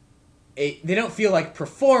like they don't feel like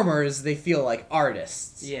performers, they feel like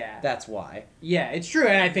artists. Yeah. That's why. Yeah, it's true,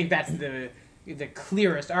 and I think that's the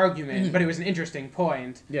clearest argument, but it was an interesting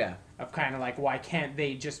point. Yeah. Of kind of like, why can't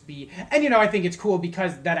they just be... And, you know, I think it's cool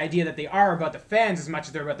because that idea that they are about the fans as much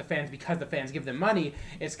as they're about the fans because the fans give them money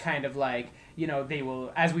is kind of like, you know, they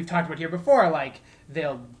will, as we've talked about here before, like,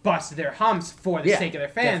 they'll bust their humps for the sake of their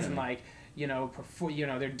fans, definitely. And, like, you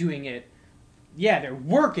know, they're doing it... Yeah, they're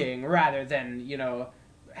working rather than, you know,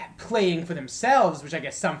 playing for themselves, which I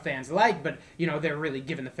guess some fans like, but, you know, they're really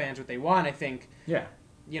giving the fans what they want, I think. Yeah.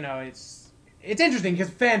 You know, it's interesting because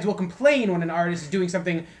fans will complain when an artist is doing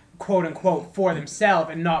something quote-unquote for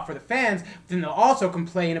themselves and not for the fans, but then they'll also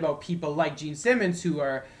complain about people like Gene Simmons who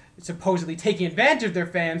are supposedly taking advantage of their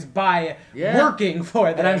fans by working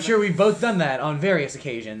for them. And I'm sure we've both done that on various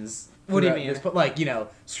occasions. What do you mean? Like, you know,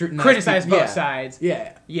 criticize both sides.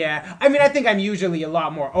 Yeah. Yeah. I mean, I think I'm usually a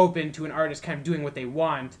lot more open to an artist kind of doing what they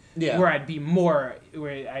want, where I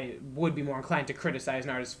would be more inclined to criticize an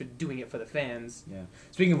artist for doing it for the fans.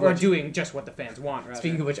 Yeah. Or doing just what the fans want, rather.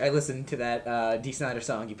 Speaking of which, I listened to that Dee Snider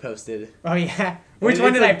song you posted. Oh, yeah? Which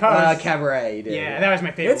one did I post? Cabaret. Yeah, that was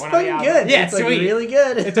my favorite it's one. It's fucking good. Yeah, it's like really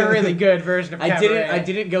good. It's a really good version of Cabaret. I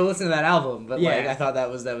didn't go listen to that album, but like I thought that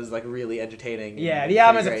was like really entertaining. Yeah, the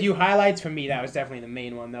album has a few highlights. For me, that was definitely the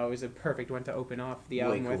main one, though. It was a perfect one to open off the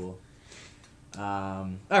album with. Cool. All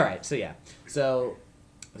right, so yeah. So,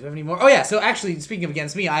 do we have any more? Oh yeah, so actually, speaking of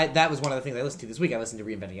Against Me, that was one of the things I listened to this week. I listened to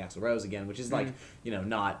Reinventing Axl Rose again, which is like, you know,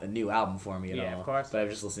 not a new album for me at all. Yeah, of course. But I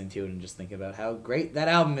was just listening to it and just thinking about how great that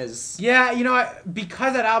album is. Yeah, you know,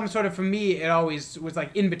 because that album sort of, for me, it always was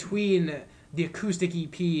like in between the acoustic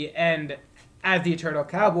EP and As the Eternal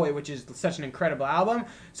Cowboy, which is such an incredible album.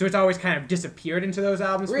 So it's always kind of disappeared into those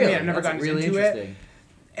albums for me. I've never gotten really into it.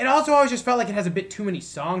 It also always just felt like it has a bit too many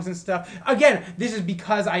songs and stuff. Again, this is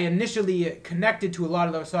because I initially connected to a lot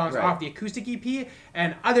of those songs off the acoustic EP,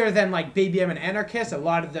 and other than like Baby I'm an Anarchist, a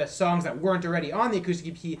lot of the songs that weren't already on the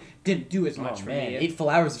acoustic EP didn't do as much for me. 8 Full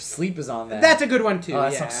Hours of Sleep is on that. That's a good one too. Oh,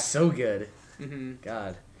 that sounds so good. Mm-hmm.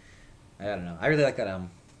 God, I don't know. I really like that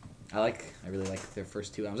album. I really like their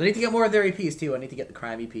first 2 albums. I need to get more of their EPs too. I need to get the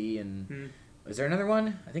Crime EP and is there another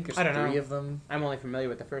one? I think there's 3 of them. I'm only familiar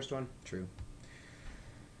with the first one. True.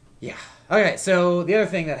 Yeah. Okay, so the other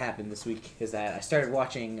thing that happened this week is that I started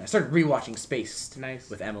rewatching Spaced. Nice.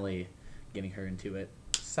 With Emily, getting her into it.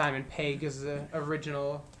 Simon Pegg is the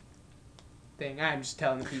original thing. I'm just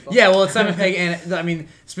telling the people. Yeah, well, it's Simon Pegg, and I mean,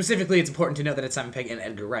 specifically, it's important to note that it's Simon Pegg and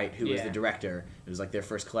Edgar Wright, who was the director. It was like their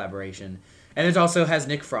first collaboration. And it also has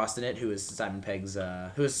Nick Frost in it, who is Simon Pegg's,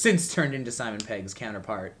 who has since turned into Simon Pegg's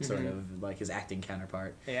counterpart, sort of like his acting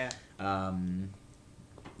counterpart. Yeah.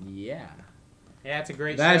 Yeah. Yeah, it's a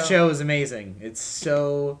great show. That show is amazing. It's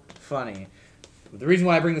so funny. The reason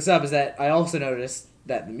why I bring this up is that I also noticed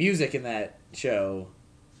that the music in that show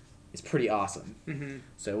is pretty awesome. Mm-hmm.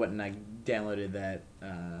 So I went and I downloaded that,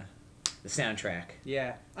 the soundtrack.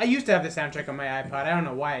 Yeah. I used to have the soundtrack on my iPod. I don't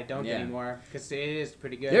know why I don't anymore, because it is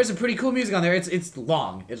pretty good. There's some pretty cool music on there. It's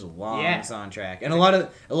long. It's a long soundtrack. And a lot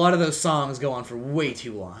of those songs go on for way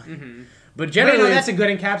too long. Mm-hmm. But generally, that's a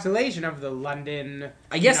good encapsulation of the London.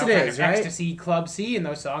 I guess it is, right? Ecstasy Club C, and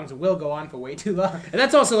those songs will go on for way too long. And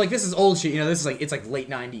that's also like, this is old shit. This is like, it's like late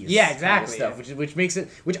 '90s. Yeah, exactly. Stuff, which makes it,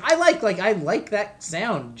 which I like. Like, I like that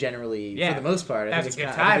sound generally for the most part. That's a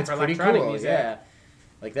good time for electronic music. Yeah,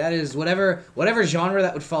 like that is whatever genre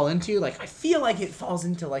that would fall into. Like, I feel like it falls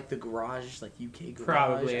into like the garage, like UK garage.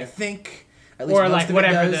 Probably, I think. Or like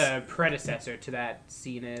whatever the predecessor to that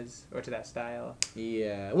scene is, or to that style.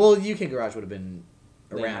 Yeah. Well, UK Garage would have been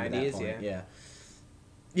around at that point.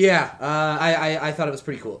 Yeah. I thought it was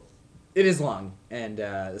pretty cool. It is long, and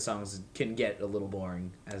the songs can get a little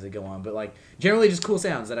boring as they go on, but like generally just cool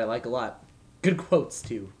sounds that I like a lot. Good quotes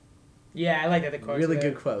too. Yeah, I like that the quotes. Really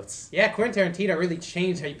good quotes. Yeah, Quentin Tarantino really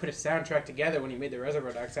changed how you put a soundtrack together when he made the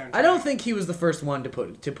Reservoir Dogs soundtrack. I don't think he was the first one to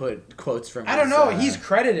put quotes from. I don't know. He's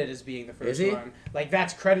credited as being the first one. Like,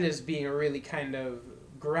 that's credited as being a really kind of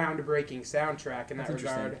groundbreaking soundtrack in that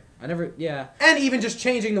regard. And even just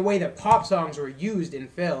changing the way that pop songs were used in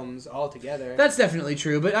films altogether. That's definitely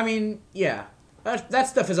true, but I mean, yeah, that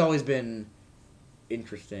stuff has always been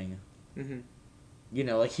interesting.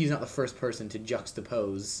 Mm-hmm. Like, he's not the first person to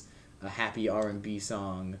juxtapose a happy R&B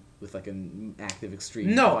song with like an active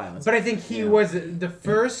extreme violence. But I think he was the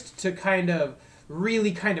first to kind of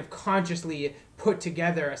really kind of consciously put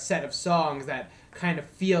together a set of songs that kind of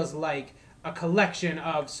feels like a collection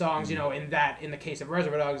of songs, in the case of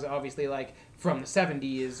Reservoir Dogs, obviously like from the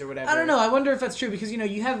 70s or whatever. I don't know. I wonder if that's true, because you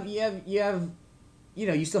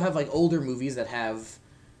still have like older movies that have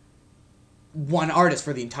one artist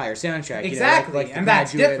for the entire soundtrack. Exactly. Like and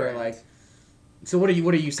that's different. Or like, so what are you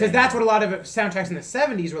saying? Because that's what a lot of soundtracks in the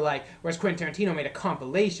 70s were like, whereas Quentin Tarantino made a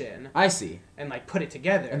compilation. I see. And like put it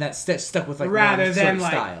together. And that stuck with like rather one than sort of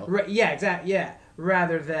like style. Yeah, exactly. Yeah,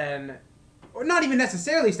 rather than, or not even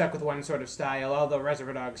necessarily stuck with one sort of style, although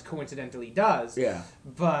Reservoir Dogs coincidentally does. Yeah.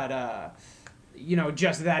 But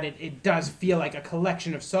just that it does feel like a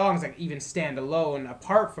collection of songs that even stand alone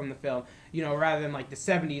apart from the film. Rather than like the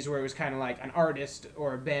 70s where it was kind of like an artist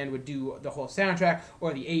or a band would do the whole soundtrack,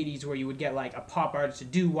 or the 80s where you would get like a pop artist to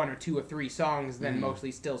do one or two or three songs, then mostly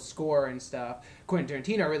still score and stuff. Quentin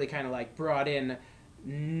Tarantino really kind of like brought in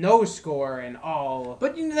no score and all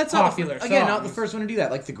that's popular songs. Again, not the first one to do that.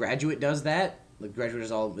 Like, The Graduate does that. The Graduate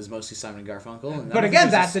is mostly Simon and Garfunkel. But again,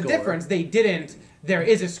 that's the difference. They didn't. There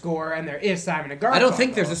is a score, and there is Simon and Garfunkel. I don't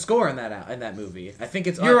think there's a score in that movie. I think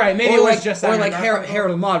it's. You're right. Maybe it was just Simon or like and Garfunkel.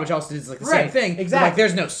 Harold and Maude, which also is like the same thing. Exactly. But like,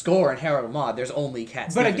 there's no score in Harold and Maude. There's only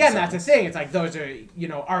Cat Stevens But again, songs. that's the thing. It's like those are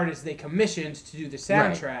artists they commissioned to do the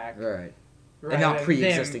soundtrack. Right. And not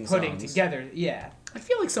pre-existing putting songs. Together. Yeah. I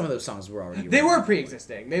feel like some of those songs were already. They were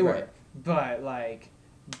pre-existing. They were, but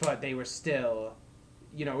they were still.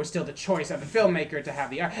 It was still the choice of the filmmaker to have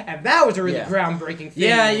the art. And that was a really groundbreaking thing.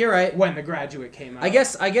 Yeah, you're right. When The Graduate came out. I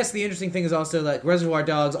guess the interesting thing is also, like, Reservoir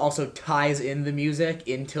Dogs also ties in the music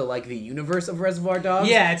into, like, the universe of Reservoir Dogs.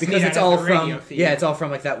 Yeah, it's all from it's all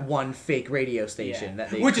from like that one fake radio station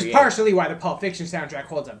that they Which create. is partially why the Pulp Fiction soundtrack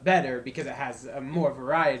holds up better, because it has more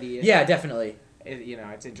variety. Yeah, definitely.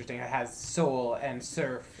 It's interesting. It has soul and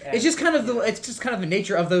surf. And, it's just kind of the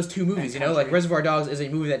nature of those two movies. Like Reservoir Dogs is a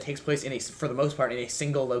movie that takes place for the most part in a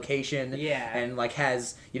single location. Yeah. And like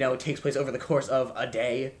has it takes place over the course of a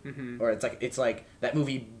day, or it's like that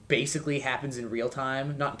movie basically happens in real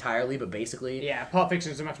time, not entirely, but basically. Yeah, Pulp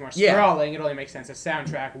Fiction is much more sprawling. It only makes sense. A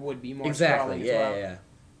soundtrack would be more sprawling as well. Yeah.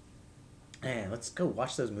 Man, let's go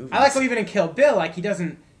watch those movies. I like how even in Kill Bill, like he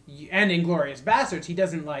doesn't, and Inglourious Basterds, he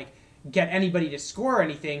doesn't like get anybody to score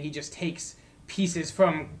anything. He just takes pieces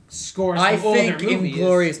from scores from older movies. I think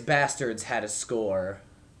Inglourious Basterds had a score.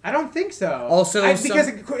 I don't think so. Also, because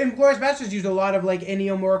Inglourious Basterds used a lot of like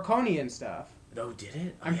Ennio Morricone and stuff. Oh, did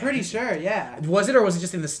it? I'm pretty sure, yeah. Was it, or was it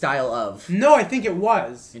just in the style of? No, I think it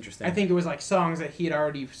was. Interesting. I think it was like songs that he had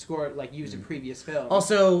already scored, like used in previous films.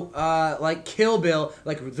 Also, like Kill Bill,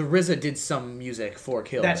 like the RZA did some music for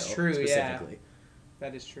Kill Bill. That's true, specifically. Yeah.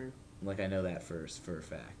 That is true. Like, I know that for a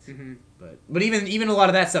fact. Mm-hmm. But even a lot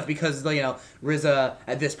of that stuff, because RZA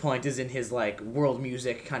at this point is in his like world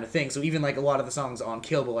music kind of thing. So even like a lot of the songs on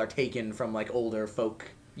Kill Bill are taken from like older folk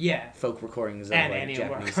folk recordings of and like Japanese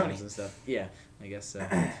recording. songs and stuff. Yeah, I guess so.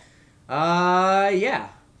 Yeah.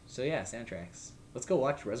 So yeah, soundtracks. Let's go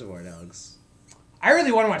watch Reservoir Dogs. I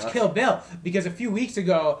really want to watch Kill Bill because a few weeks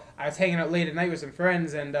ago I was hanging out late at night with some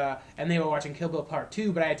friends and they were watching Kill Bill Part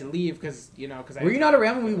 2, but I had to leave because Were you not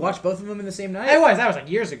around when we watched both of them in the same night? I was. That was like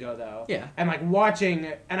years ago though. Yeah. And like watching,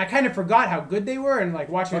 and I kind of forgot how good they were, and like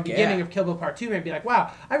watching the beginning of Kill Bill Part 2 made me be like,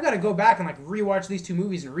 wow, I've got to go back and like rewatch these two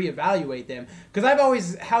movies and reevaluate them because I've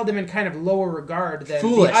always held them in kind of lower regard than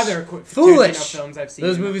the other films I've seen.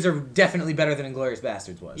 Those movies are definitely better than Inglourious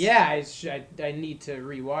Basterds was. Yeah, I need to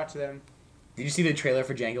rewatch them. Did you see the trailer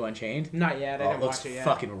for Django Unchained? Not yet. I didn't watch it yet. It looks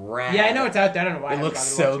fucking rad. Yeah, I know it's out there. I don't know why. It looks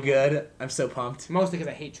so good. I'm so pumped. Mostly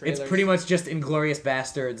because I hate trailers. It's pretty much just Inglourious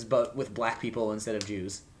Basterds, but with black people instead of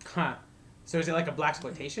Jews. Huh. So is it like a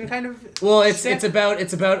blaxploitation kind of? Well, it's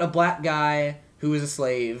about a black guy who is a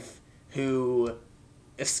slave who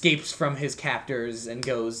escapes from his captors and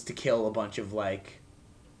goes to kill a bunch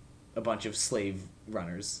of slave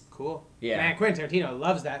runners. Cool. Yeah. Man, Quentin Tarantino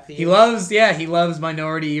loves that theme. He loves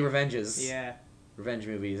minority revenges. Yeah. Revenge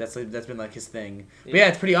movies. That's been like his thing. But yeah,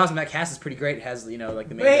 it's pretty awesome. That cast is pretty great. It has, like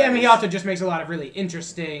the main guys. I mean, he also just makes a lot of really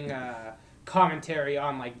interesting commentary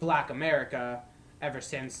on like Black America ever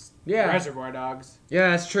since Reservoir Dogs.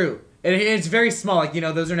 Yeah, that's true. And it's very small. Like,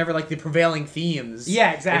 those are never like the prevailing themes.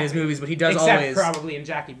 Yeah, exactly. In his movies, but he does Except probably in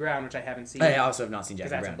Jackie Brown, which I haven't seen. I also have not seen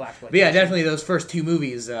Jackie Brown. But yeah, definitely those first two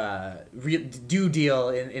movies do deal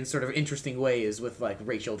in sort of interesting ways with like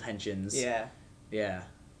racial tensions. Yeah. Yeah.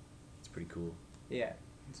 It's pretty cool. Yeah,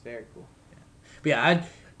 it's very cool. Yeah. But yeah,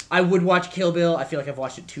 I would watch Kill Bill. I feel like I've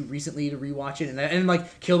watched it too recently to rewatch it, and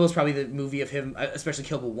like Kill Bill is probably the movie of him, especially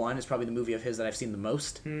Kill Bill 1 is probably the movie of his that I've seen the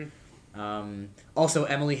most. Also,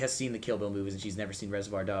 Emily has seen the Kill Bill movies, and she's never seen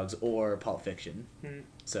Reservoir Dogs or Pulp Fiction.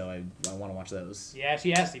 So I want to watch those. Yeah,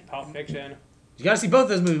 she has seen Pulp Fiction. You gotta see both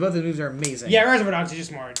those movies. Both those movies are amazing. Yeah, Reservoir Dogs is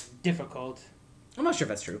just more difficult. I'm not sure if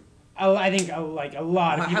that's true. I think like a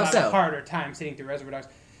lot of people have a harder time sitting through Reservoir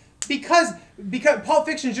Dogs. Because Pulp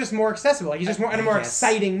Fiction is just more accessible. Like, it's just a more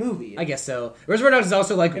exciting movie. I guess so. Reservoir Dogs is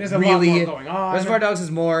also like there's really a lot more going on. Reservoir Dogs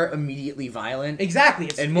is more immediately violent. Exactly.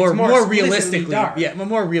 It's more realistically dark. Yeah,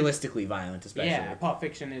 more realistically violent, especially. Yeah, Pulp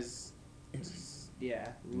Fiction is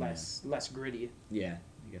less gritty. Yeah,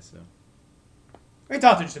 I guess so. It's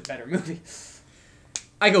also just a better movie.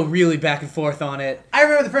 I go really back and forth on it. I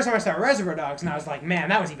remember the first time I saw Reservoir Dogs, and I was like, man,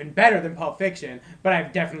 that was even better than Pulp Fiction. But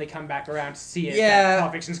I've definitely come back around to see it. Yeah.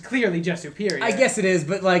 Pulp Fiction's clearly just superior. I guess it is,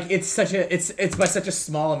 but like it's by such a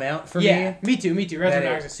small amount for me. Yeah, me too.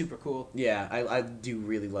 Reservoir Dogs is super cool. Yeah, I do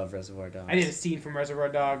really love Reservoir Dogs. I did a scene from Reservoir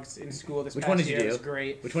Dogs in school this past year. Which one did you do? It was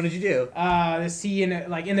great. Which one did you do? The scene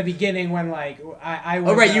like in the beginning when like I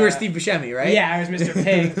was. Oh right, you were Steve Buscemi, right? Yeah, I was Mr.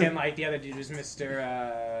 Pig, and like the other dude was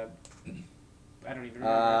Mr. I don't even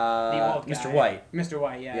remember. The old guy. Mr. White. Mr.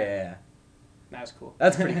 White, yeah. Yeah. That was cool.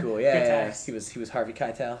 That's pretty cool. Yeah, Good yeah. times. He was Harvey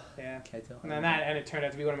Keitel. Yeah. Keitel. And it turned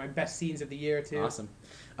out to be one of my best scenes of the year too. Awesome.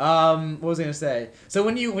 What was I gonna say? So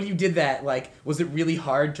when you did that, like, was it really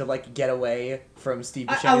hard to like get away from Steve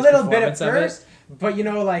Buscemi's a little bit at performance of first, it?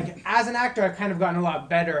 But like as an actor, I've kind of gotten a lot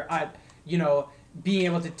better at being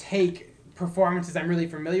able to take performances I'm really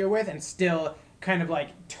familiar with and still kind of like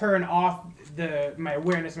turn off my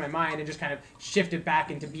awareness in my mind and just kind of shift it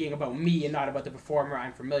back into being about me and not about the performer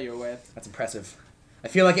I'm familiar with. That's impressive. I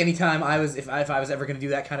feel like anytime if I was ever going to do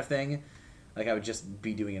that kind of thing, like I would just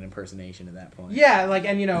be doing an impersonation at that point. Yeah, like,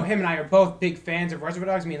 and him and I are both big fans of Reservoir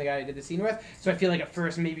Dogs, me and the guy I did the scene with, so I feel like at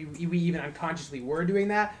first maybe we even unconsciously were doing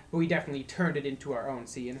that, but we definitely turned it into our own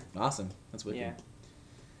scene. Awesome. That's wicked. Yeah.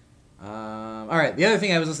 All right. The other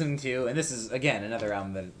thing I was listening to, and this is again other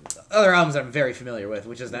albums I'm very familiar with,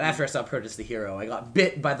 which is that after I saw Protest the Hero, I got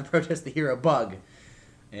bit by the Protest the Hero bug,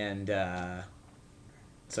 and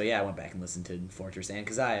so yeah, I went back and listened to Fortress and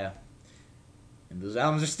Keziah, and those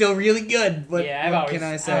albums are still really good. What can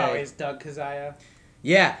I say? I've always dug Keziah.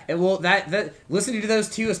 Yeah, that listening to those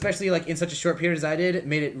two, especially like in such a short period as I did,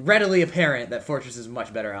 made it readily apparent that Fortress is a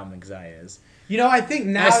much better album than Keziah is. I think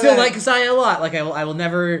now I still like Keziah a lot. Like I will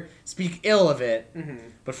never speak ill of it. Mm-hmm.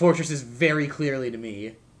 But Fortress is very clearly to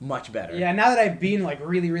me much better. Yeah, now that I've been like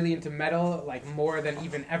really, really into metal, like more than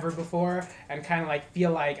even ever before, and kind of like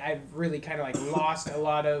feel like I've really kind of like lost a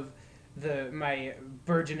lot of my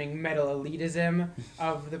burgeoning metal elitism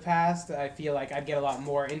of the past. I feel like I'd get a lot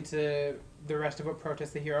more into the rest of what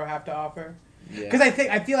Protest the Hero have to offer. Because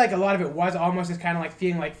I feel like a lot of it was almost just kind of like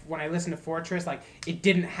feeling like when I listened to Fortress, like it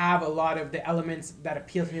didn't have a lot of the elements that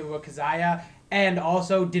appealed to me about Keziah, and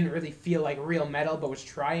also didn't really feel like real metal, but was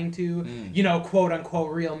trying to, quote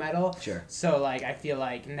unquote real metal. Sure. So like I feel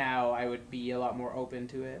like now I would be a lot more open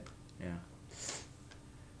to it. Yeah.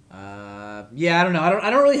 Yeah, I don't know. I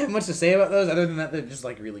don't really have much to say about those other than that they're just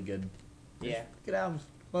like really good. Yeah. Good albums.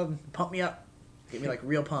 Love them. Pump me up. Get me like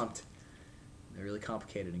real pumped. They're really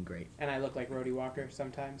complicated and great. And I look like Rhodey Walker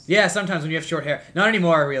sometimes. Yeah, sometimes when you have short hair. Not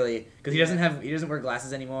anymore, really, because he doesn't wear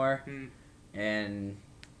glasses anymore, and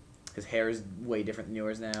his hair is way different than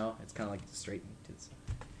yours now. It's kind of like straightened. He's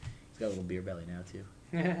got a little beer belly now too.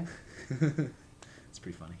 It's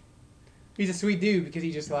pretty funny. He's a sweet dude because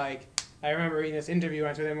he just like I remember reading this interview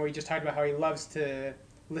once with him where he just talked about how he loves to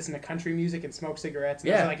listen to country music and smoke cigarettes.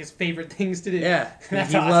 And those are like his favorite things to do. Yeah, he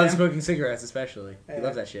awesome. loves smoking cigarettes especially. He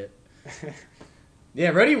loves that shit.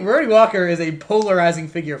 Yeah, Rhodey Walker is a polarizing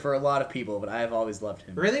figure for a lot of people, but I've always loved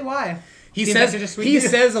him. Really? Why? He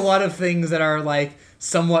says a lot of things that are like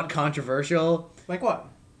somewhat controversial. Like what?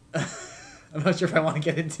 I'm not sure if I want to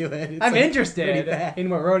get into it. I'm interested in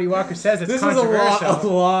what Rhodey Walker says. It's controversial. This was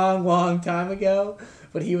a long time ago,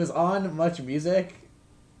 but he was on Much Music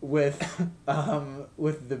with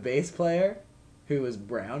the bass player who was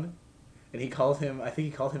brown. And I think he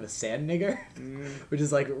called him a sand nigger, which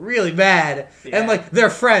is like really bad. Yeah. And like they're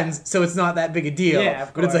friends, so it's not that big a deal. Yeah,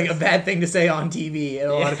 of course. But it's like a bad thing to say on TV, and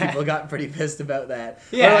a lot of people got pretty pissed about that.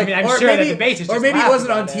 Yeah, I'm sure maybe, the debate is just or maybe it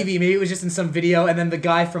wasn't on it. TV. Maybe it was just in some video, and then the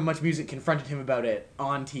guy from Much Music confronted him about it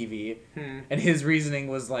on TV, and his reasoning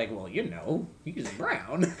was like, "Well, he's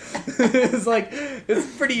brown." It's like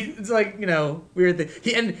weird thing.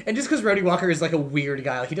 And just because Rhodey Walker is like a weird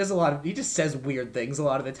guy, like he just says weird things a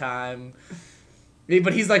lot of the time.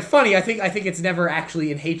 But he's like funny. I think it's never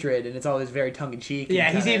actually in hatred, and it's always very tongue in cheek. Yeah,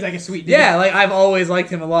 he seems like a sweet dude. Yeah, like I've always liked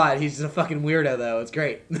him a lot. He's just a fucking weirdo, though. It's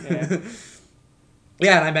great. Yeah,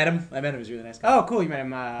 yeah, and I met him. He was a really nice guy. Oh, cool. You met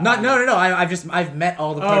him. No. I've met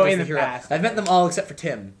all the projects in the hero. past. I've met them all except for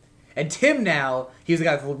Tim. And Tim now, he was the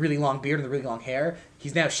guy with the really long beard and the really long hair.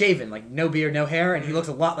 He's now shaven, like no beard, no hair, and he looks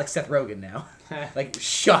a lot like Seth Rogen now. Like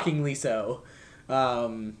shockingly so.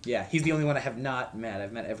 Yeah, he's the only one I have not met.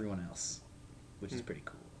 I've met everyone else. Which is pretty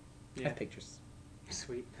cool. Yeah. I have pictures.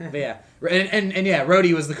 Sweet. But yeah. And yeah,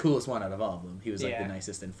 Rhodey was the coolest one out of all of them. He was like the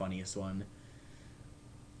nicest and funniest one.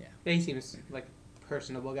 Yeah. Yeah, he seems like a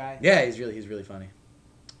personable guy. Yeah, he's really funny.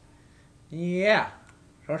 Yeah.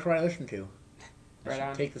 That's what I listen to. Right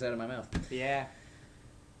on. Take this out of my mouth. Yeah.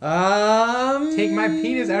 Take my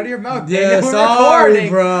penis out of your mouth. Yeah, sorry,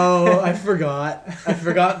 bro. I forgot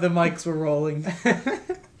the mics were rolling.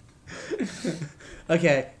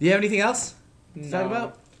 Okay. Do you have anything else to talk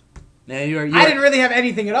about? No, I didn't really have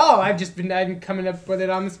anything at all. I've been coming up with it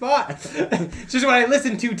on the spot. It's just what I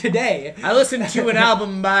listened to today. I listened to an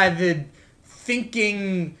album by the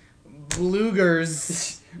Thinking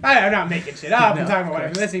Bloogers. I'm not making shit up. I'm talking about what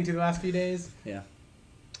I've been listening to the last few days. Yeah.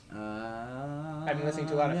 I've been listening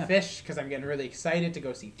to a lot of Fish because I'm getting really excited to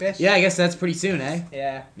go see Fish. Yeah, I guess that's pretty soon, eh?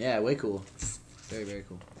 Yeah. Yeah, way cool. Very, very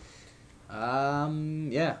cool.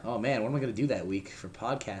 Yeah. Oh man, what am I gonna do that week for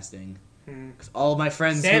podcasting? Because all of my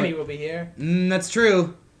friends. Sammy will be here. That's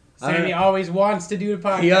true. Sammy always wants to do a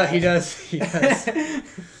podcast. He does.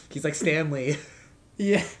 He's like Stan Lee.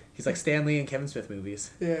 Yeah. He's like Stan Lee in Kevin Smith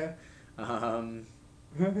movies. Yeah.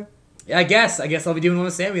 Yeah, I guess I'll be doing one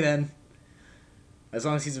with Sammy then. As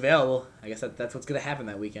long as he's available. I guess that's what's gonna happen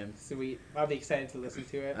that weekend. Sweet. I'll be excited to listen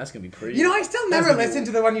to it. That's gonna be pretty. I still never listened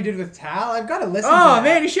to the one you did with Tal. I've got to listen to that. Oh,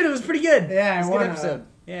 man, you should. It was pretty good. Yeah, it was a good episode.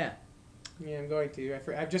 Yeah. Yeah, I'm going to.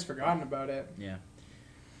 I've just forgotten about it. Yeah.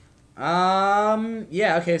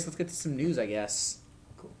 Yeah, okay, so let's get to some news, I guess.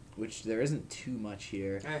 Cool. Which there isn't too much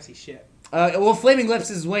here. I don't see shit. Well, Flaming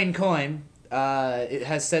Lips' Wayne Coyne it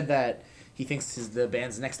has said that he thinks the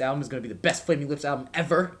band's next album is going to be the best Flaming Lips album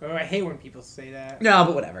ever. Oh, I hate when people say that. No,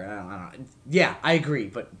 but whatever. I don't. Yeah, I agree,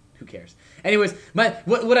 but who cares? Anyways,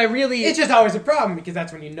 what I really... It's just always a problem, because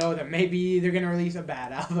that's when you know that maybe they're going to release a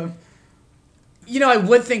bad album. I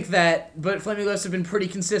would think that, but Flaming Lips have been pretty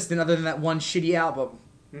consistent other than that one shitty album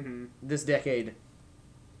this decade.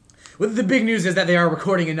 Well, the big news is that they are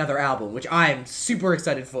recording another album, which I'm super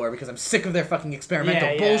excited for because I'm sick of their fucking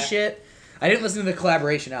experimental bullshit. I didn't listen to the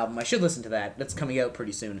collaboration album. I should listen to that. That's coming out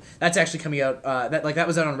pretty soon. That's actually coming out. That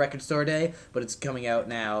was out on Record Store Day, but it's coming out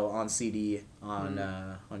now on CD on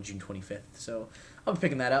June 25th. So I'll be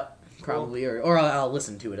picking that up probably, or I'll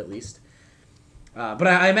listen to it at least. But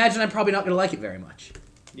I imagine I'm probably not going to like it very much.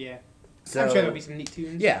 Yeah. So, I'm sure there'll be some neat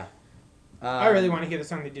tunes. Yeah. I really want to hear the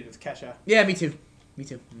song they did with Kesha. Yeah, me too.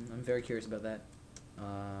 I'm very curious about that.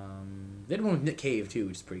 They did one with Nick Cave too,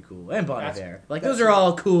 which is pretty cool. And Bon Iver. Those are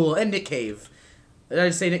all cool. And Nick Cave. Did I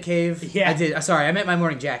just say Nick Cave? Yeah. I did. Sorry, I meant My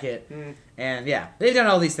Morning Jacket. And yeah, they've done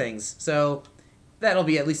all these things. So that'll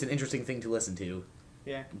be at least an interesting thing to listen to.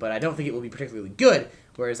 Yeah. But I don't think it will be particularly good.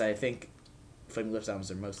 Whereas I think Flaming Lips albums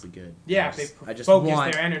are mostly good. Yeah, I just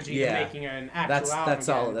focus their energy to making an actual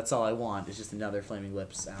album. That's all I want. It's just another Flaming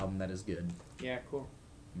Lips album that is good. Yeah, cool.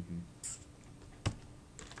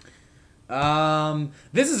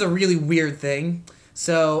 This is a really weird thing.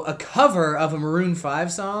 So, a cover of a Maroon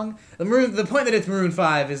 5 song. The point that it's Maroon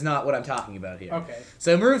 5 is not what I'm talking about here. Okay.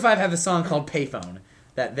 So, Maroon 5 have a song called Payphone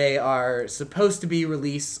that they are supposed to be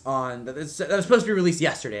released on. That was supposed to be released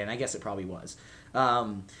yesterday, and I guess it probably was.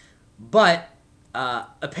 But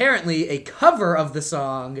apparently, a cover of the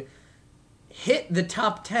song hit the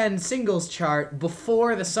top 10 singles chart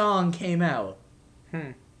before the song came out.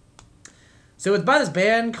 So it's by this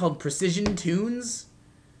band called Precision Tunes,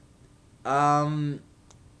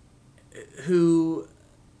 who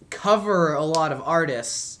cover a lot of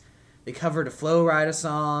artists. They covered a Flo Rida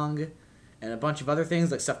song and a bunch of other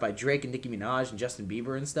things, like stuff by Drake and Nicki Minaj and Justin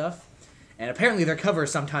Bieber and stuff. And apparently their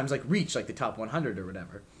covers sometimes like reach like the top 100 or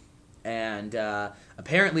whatever. And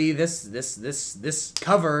apparently this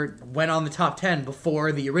cover went on the top 10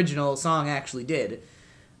 before the original song actually did.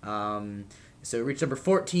 So it reached number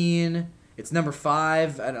 14. It's number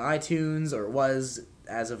 5 on iTunes, or it was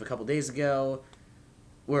as of a couple days ago.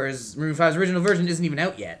 Whereas Maroon 5's original version isn't even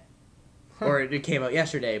out yet. Or it came out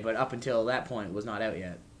yesterday, but up until that point it was not out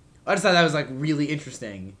yet. I just thought that was like really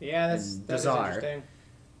interesting. Yeah, that's bizarre. Interesting.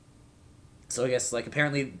 So I guess like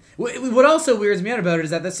apparently, what also weirds me out about it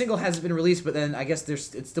is that the single hasn't been released, but then I guess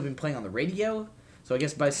it's still been playing on the radio. So I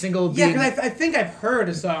guess by single being... Yeah, because I think I've heard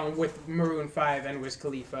a song with Maroon 5 and Wiz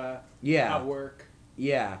Khalifa at work.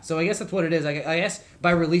 Yeah, so I guess that's what it is. I guess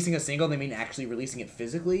by releasing a single, they mean actually releasing it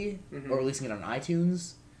physically, or releasing it on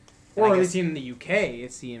iTunes. Or releasing it in the UK,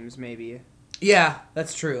 it seems, maybe. Yeah,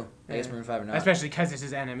 that's true. I guess Maroon 5 or not. Especially because this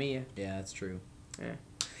is NME. Yeah, that's true. Yeah.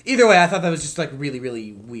 Either way, I thought that was just like really,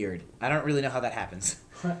 really weird. I don't really know how that happens,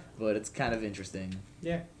 but it's kind of interesting.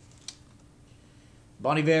 Yeah.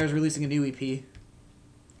 Bon Iver is releasing a new EP.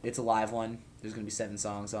 It's a live one. There's going to be 7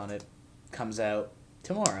 songs on it. Comes out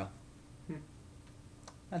tomorrow.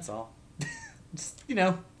 That's all. Just,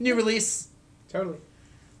 new release. Totally.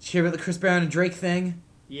 Did you hear about the Chris Brown and Drake thing?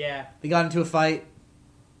 Yeah. They got into a fight.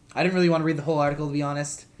 I didn't really want to read the whole article, to be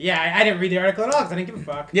honest. Yeah, I didn't read the article at all because I didn't give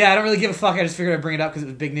a fuck. Yeah, I don't really give a fuck. I just figured I'd bring it up because it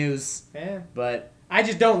was big news. Yeah. But... I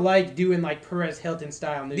just don't like doing, like, Perez Hilton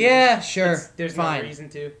style news. Yeah, sure. There's fine. No reason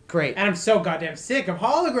to. Great. And I'm so goddamn sick of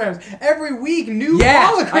holograms. Every week, new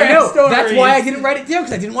hologram I know. stories. That's why I didn't write it down,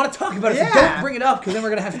 because I didn't want to talk about it. Yeah. So don't bring it up, because then we're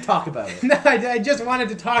going to have to talk about it. No, I just wanted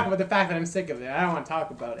to talk about the fact that I'm sick of it. I don't want to talk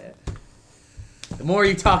about it. The more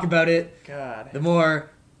you talk about it, God, the more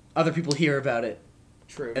other people hear about it.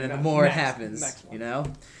 True. And then the more it happens,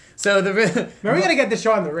 So man, we gotta get this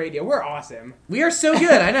show on the radio. We're awesome. We are so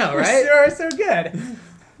good, I know, right? We're so good.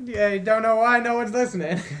 Yeah, you don't know why no one's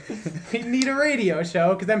listening. We need a radio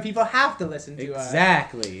show, because then people have to listen to us.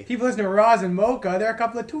 Exactly. People listen to Roz and Mocha, they're a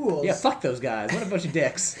couple of tools. Yeah, fuck those guys. What a bunch of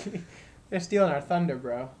dicks. They're stealing our thunder,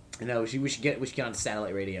 bro. No, we should get on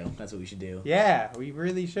satellite radio. That's what we should do. Yeah, we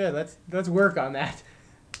really should. Let's work on that.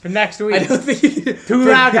 For next week. I don't think Too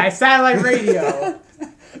Loud Guys, satellite radio.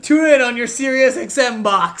 Tune in on your Sirius XM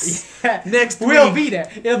box. Yeah. Next week. We'll be there.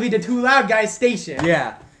 It'll be the Too Loud Guys station.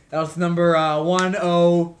 Yeah. That was number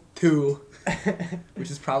 102. Which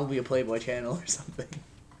is probably a Playboy channel or something.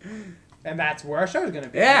 And that's where our show is going to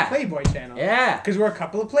be. Yeah. The Playboy channel. Yeah. Because we're a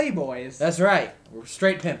couple of Playboys. That's right. We're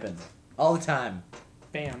straight pimping. All the time.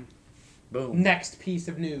 Bam. Boom. Next piece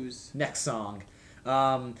of news. Next song.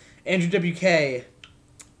 Andrew WK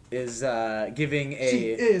is giving a... She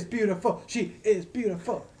is beautiful. She is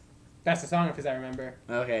beautiful. That's the song of his, I remember.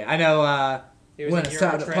 Okay. I know... when it's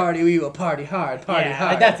time to party, we will party hard. Party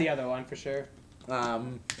hard. That's the other one for sure.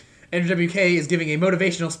 Andrew WK is giving a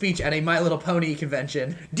motivational speech at a My Little Pony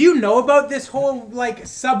convention. Do you know about this whole, like,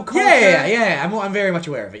 subculture? Yeah. I'm very much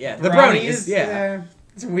aware of it, yeah. The bronies, yeah.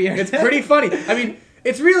 It's weird. It's pretty funny. I mean...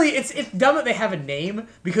 It's dumb that they have a name,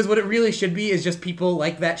 because what it really should be is just people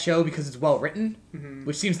like that show because it's well written,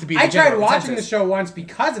 which seems to be the general consensus. I tried watching the show once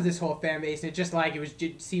because of this whole fan base, and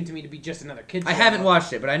it seemed to me to be just another kid's show. I haven't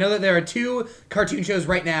watched it, but I know that there are 2 cartoon shows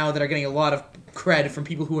right now that are getting a lot of cred from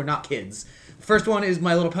people who are not kids. The first one is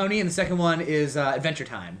My Little Pony, and the second one is Adventure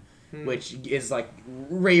Time, which is like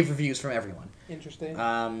rave reviews from everyone. Interesting.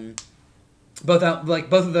 Both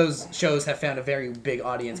of those shows have found a very big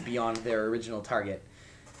audience beyond their original target.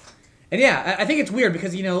 And yeah, I think it's weird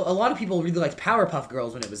because, a lot of people really liked Powerpuff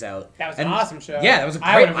Girls when it was out. That was an awesome show. Yeah, that was a great...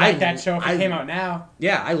 I would have liked that show if it came out now.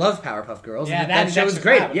 Yeah, I love Powerpuff Girls. Yeah, that show was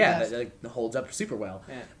great. Yeah, that holds up super well.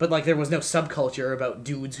 Yeah. But, there was no subculture about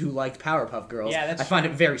dudes who liked Powerpuff Girls. Yeah, that's I find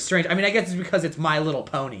it very strange. I mean, I guess it's because it's My Little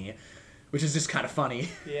Pony, which is just kind of funny.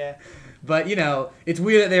 Yeah. But, you know, it's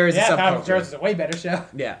weird that there is a subculture. Tom Jones is a way better show.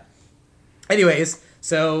 Yeah. Anyways,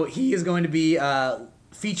 so he is going to be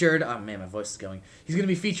featured... Oh, man, my voice is going. He's going to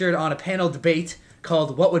be featured on a panel debate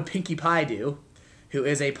called What Would Pinkie Pie Do? Who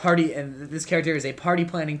is a party... And this character is a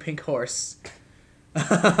party-planning pink horse.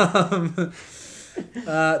 The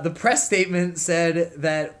press statement said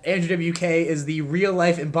that Andrew WK is the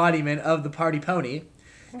real-life embodiment of the party pony.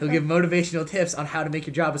 He'll give motivational tips on how to make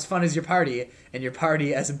your job as fun as your party, and your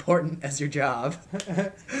party as important as your job.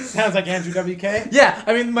 Sounds like Andrew WK. Yeah,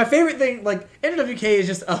 I mean, my favorite thing, like, Andrew WK is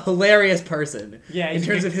just a hilarious person. Yeah, in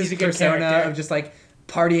terms of his persona of just, like,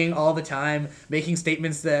 partying all the time, making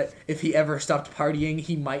statements that if he ever stopped partying,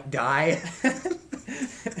 he might die.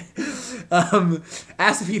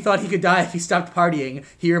 Asked if he thought he could die if he stopped partying,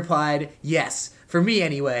 he replied, yes. For me,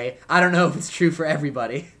 anyway. I don't know if it's true for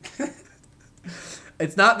everybody.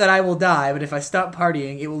 It's not that I will die, but if I stop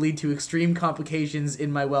partying, it will lead to extreme complications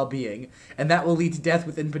in my well-being, and that will lead to death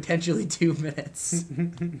within potentially 2 minutes.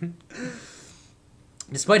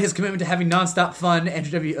 Despite his commitment to having non-stop fun,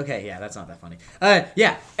 Andrew Okay, yeah, that's not that funny.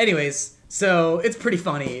 Yeah, anyways, so it's pretty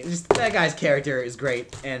funny. Just that guy's character is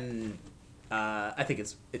great, and I think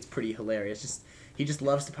it's pretty hilarious. Just he just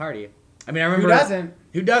loves to party. I mean, I remember...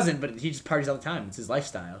 Who doesn't, but he just parties all the time. It's his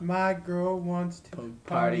lifestyle. My girl wants to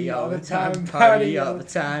party all the time, party all the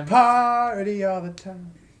time. Party all the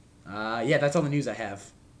time. Yeah, that's all the news I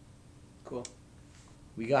have. Cool.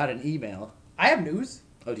 We got an email. I have news.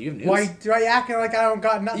 Oh, do you have news? Why do I act like I don't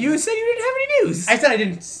got nothing? You said you didn't have any news. I said I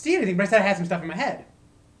didn't see anything, but I said I had some stuff in my head.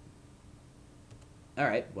 All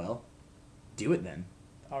right, well, do it then.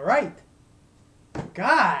 All right.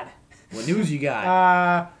 God. What news you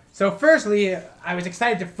got? So firstly, I was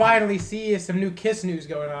excited to finally see some new Kiss news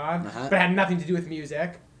going on, but it had nothing to do with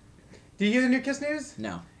music. Did you hear the new Kiss news?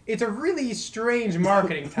 No. It's a really strange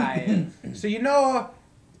marketing tie-in. So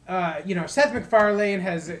Seth MacFarlane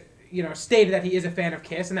has stated that he is a fan of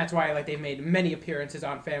Kiss, and that's why they've made many appearances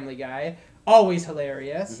on Family Guy. Always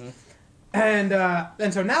hilarious. Mm-hmm.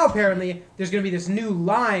 And so now apparently there's going to be this new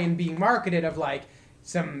line being marketed of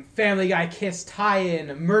some Family Guy Kiss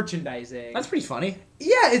tie-in merchandising. That's pretty funny.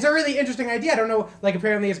 Yeah, it's a really interesting idea. I don't know,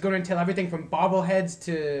 apparently it's going to entail everything from bobbleheads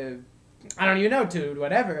to, I don't even know, to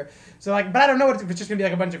whatever. So, but I don't know if it's just going to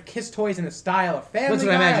be a bunch of Kiss toys in the style of Family Guy. That's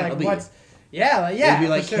what I imagine it'll be. Yeah.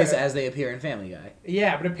 It'll be Kiss as they appear in Family Guy.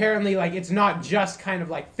 Yeah, but apparently, it's not just kind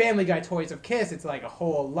of Family Guy toys of Kiss. It's a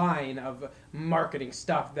whole line of marketing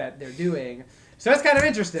stuff that they're doing. So that's kind of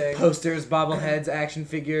interesting. Posters, bobbleheads, action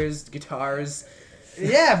figures, guitars.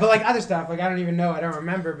 Yeah, but other stuff, I don't even know, I don't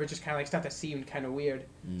remember, but just kind of stuff that seemed kind of weird.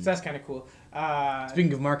 So that's kind of cool.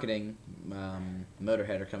 Speaking of marketing,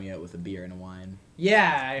 Motorhead are coming out with a beer and a wine.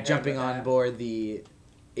 Yeah, I heard jumping about on that. board the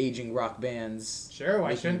aging rock bands. Sure,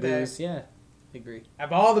 why shouldn't booze. they? Yeah, I agree.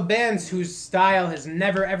 Of all the bands whose style has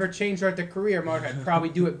never ever changed throughout their career, Motorhead probably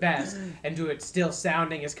do it best and do it still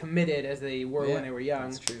sounding as committed as they were when they were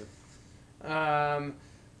young. That's true.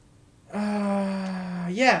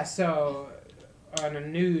 So on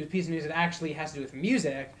a piece of news that actually has to do with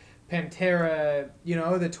music, Pantera,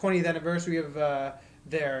 the 20th anniversary of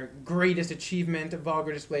their greatest achievement,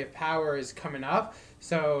 Vulgar Display of Power, is coming up.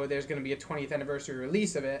 So there's going to be a 20th anniversary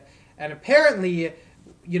release of it. And apparently,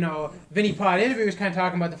 Vinnie Pod interview was kind of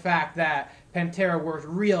talking about the fact that Pantera worked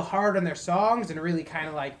real hard on their songs and really kind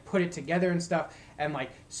of put it together and stuff. And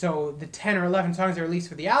so the 10 or 11 songs they released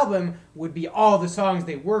for the album would be all the songs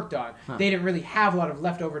they worked on. Huh. They didn't really have a lot of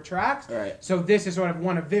leftover tracks. Right. So this is sort of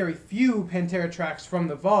one of very few Pantera tracks from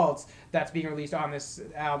the vaults that's being released on this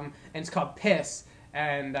album, and it's called Piss.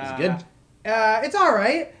 And it's good. It's all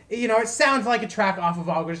right. It sounds like a track off of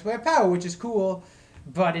Vulgar Display of Power, which is cool,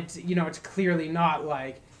 but it's it's clearly not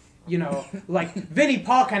Vinnie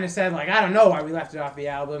Paul kind of said, I don't know why we left it off the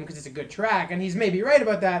album because it's a good track, and he's maybe right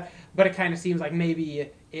about that, but it kind of seems like maybe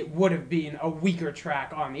it would have been a weaker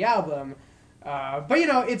track on the album. But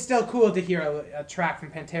it's still cool to hear a track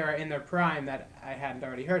from Pantera in their prime that I hadn't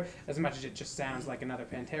already heard, as much as it just sounds like another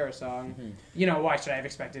Pantera song. Mm-hmm. Why should I have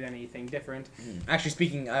expected anything different? Mm-hmm.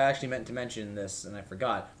 Actually, I actually meant to mention this, and I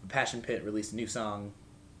forgot. Passion Pit released a new song.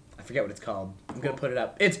 I forget what it's called. I'm going to put it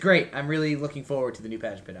up. It's great. I'm really looking forward to the new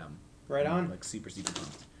Passion Pit album. Right on. I'm super, super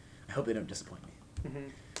pumped. I hope they don't disappoint me. Mm-hmm.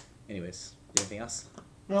 Anyways, anything else?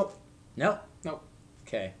 Nope. Nope? Nope.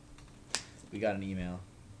 Okay. We got an email.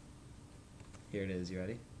 Here it is. You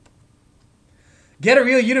ready? Get a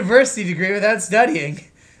real university degree without studying.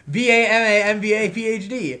 BA, MA, MBA,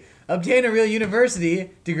 PhD. Obtain a real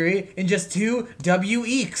university degree in just 2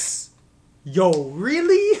 weeks. Yo,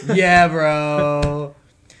 really? Yeah, bro.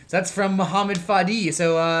 So that's from Muhammad Fadi.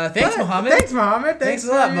 So thanks, Muhammad. Thanks, Muhammad. Thanks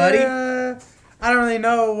a lot, buddy. I don't really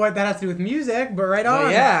know what that has to do with music, but right on.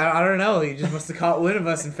 Well, yeah, I don't know. He just must have caught wind of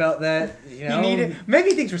us and felt that, you know. Maybe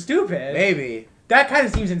he thinks we're stupid. Maybe. That kind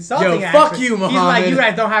of seems insulting. Yo, fuck you, Muhammad. He's like, you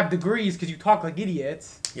guys don't have degrees because you talk like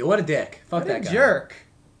idiots. Yo, what a dick. Fuck what that a guy. Jerk.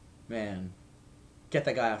 Man. Get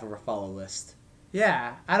that guy off of our follow list.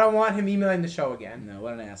 Yeah, I don't want him emailing the show again. No,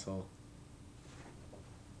 what an asshole.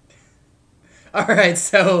 Alright,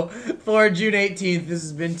 so for June 18th, this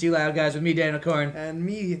has been Too Loud Guys with me, Daniel Korn. And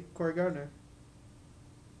me, Corey Gardner.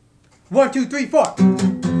 1, 2, 3, 4. Too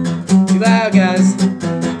Loud Guys.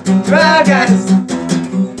 Too Loud Guys.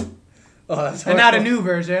 Oh, that's and not a new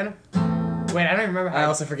version. Wait, I don't even remember how I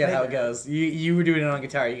also forget how it goes. You were doing it on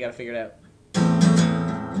guitar. You gotta figure it out.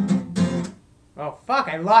 Oh, fuck.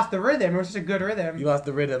 I lost the rhythm. It was such a good rhythm. You lost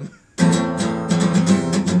the rhythm.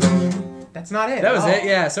 That's not it. That was it.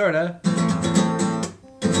 Yeah, sorta.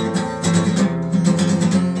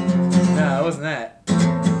 No, it wasn't that.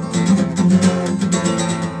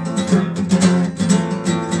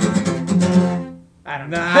 I don't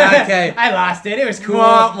know. Nah, okay. I lost it. It was cool.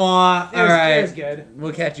 Wah, wah. It was good.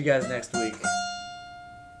 We'll catch you guys next week.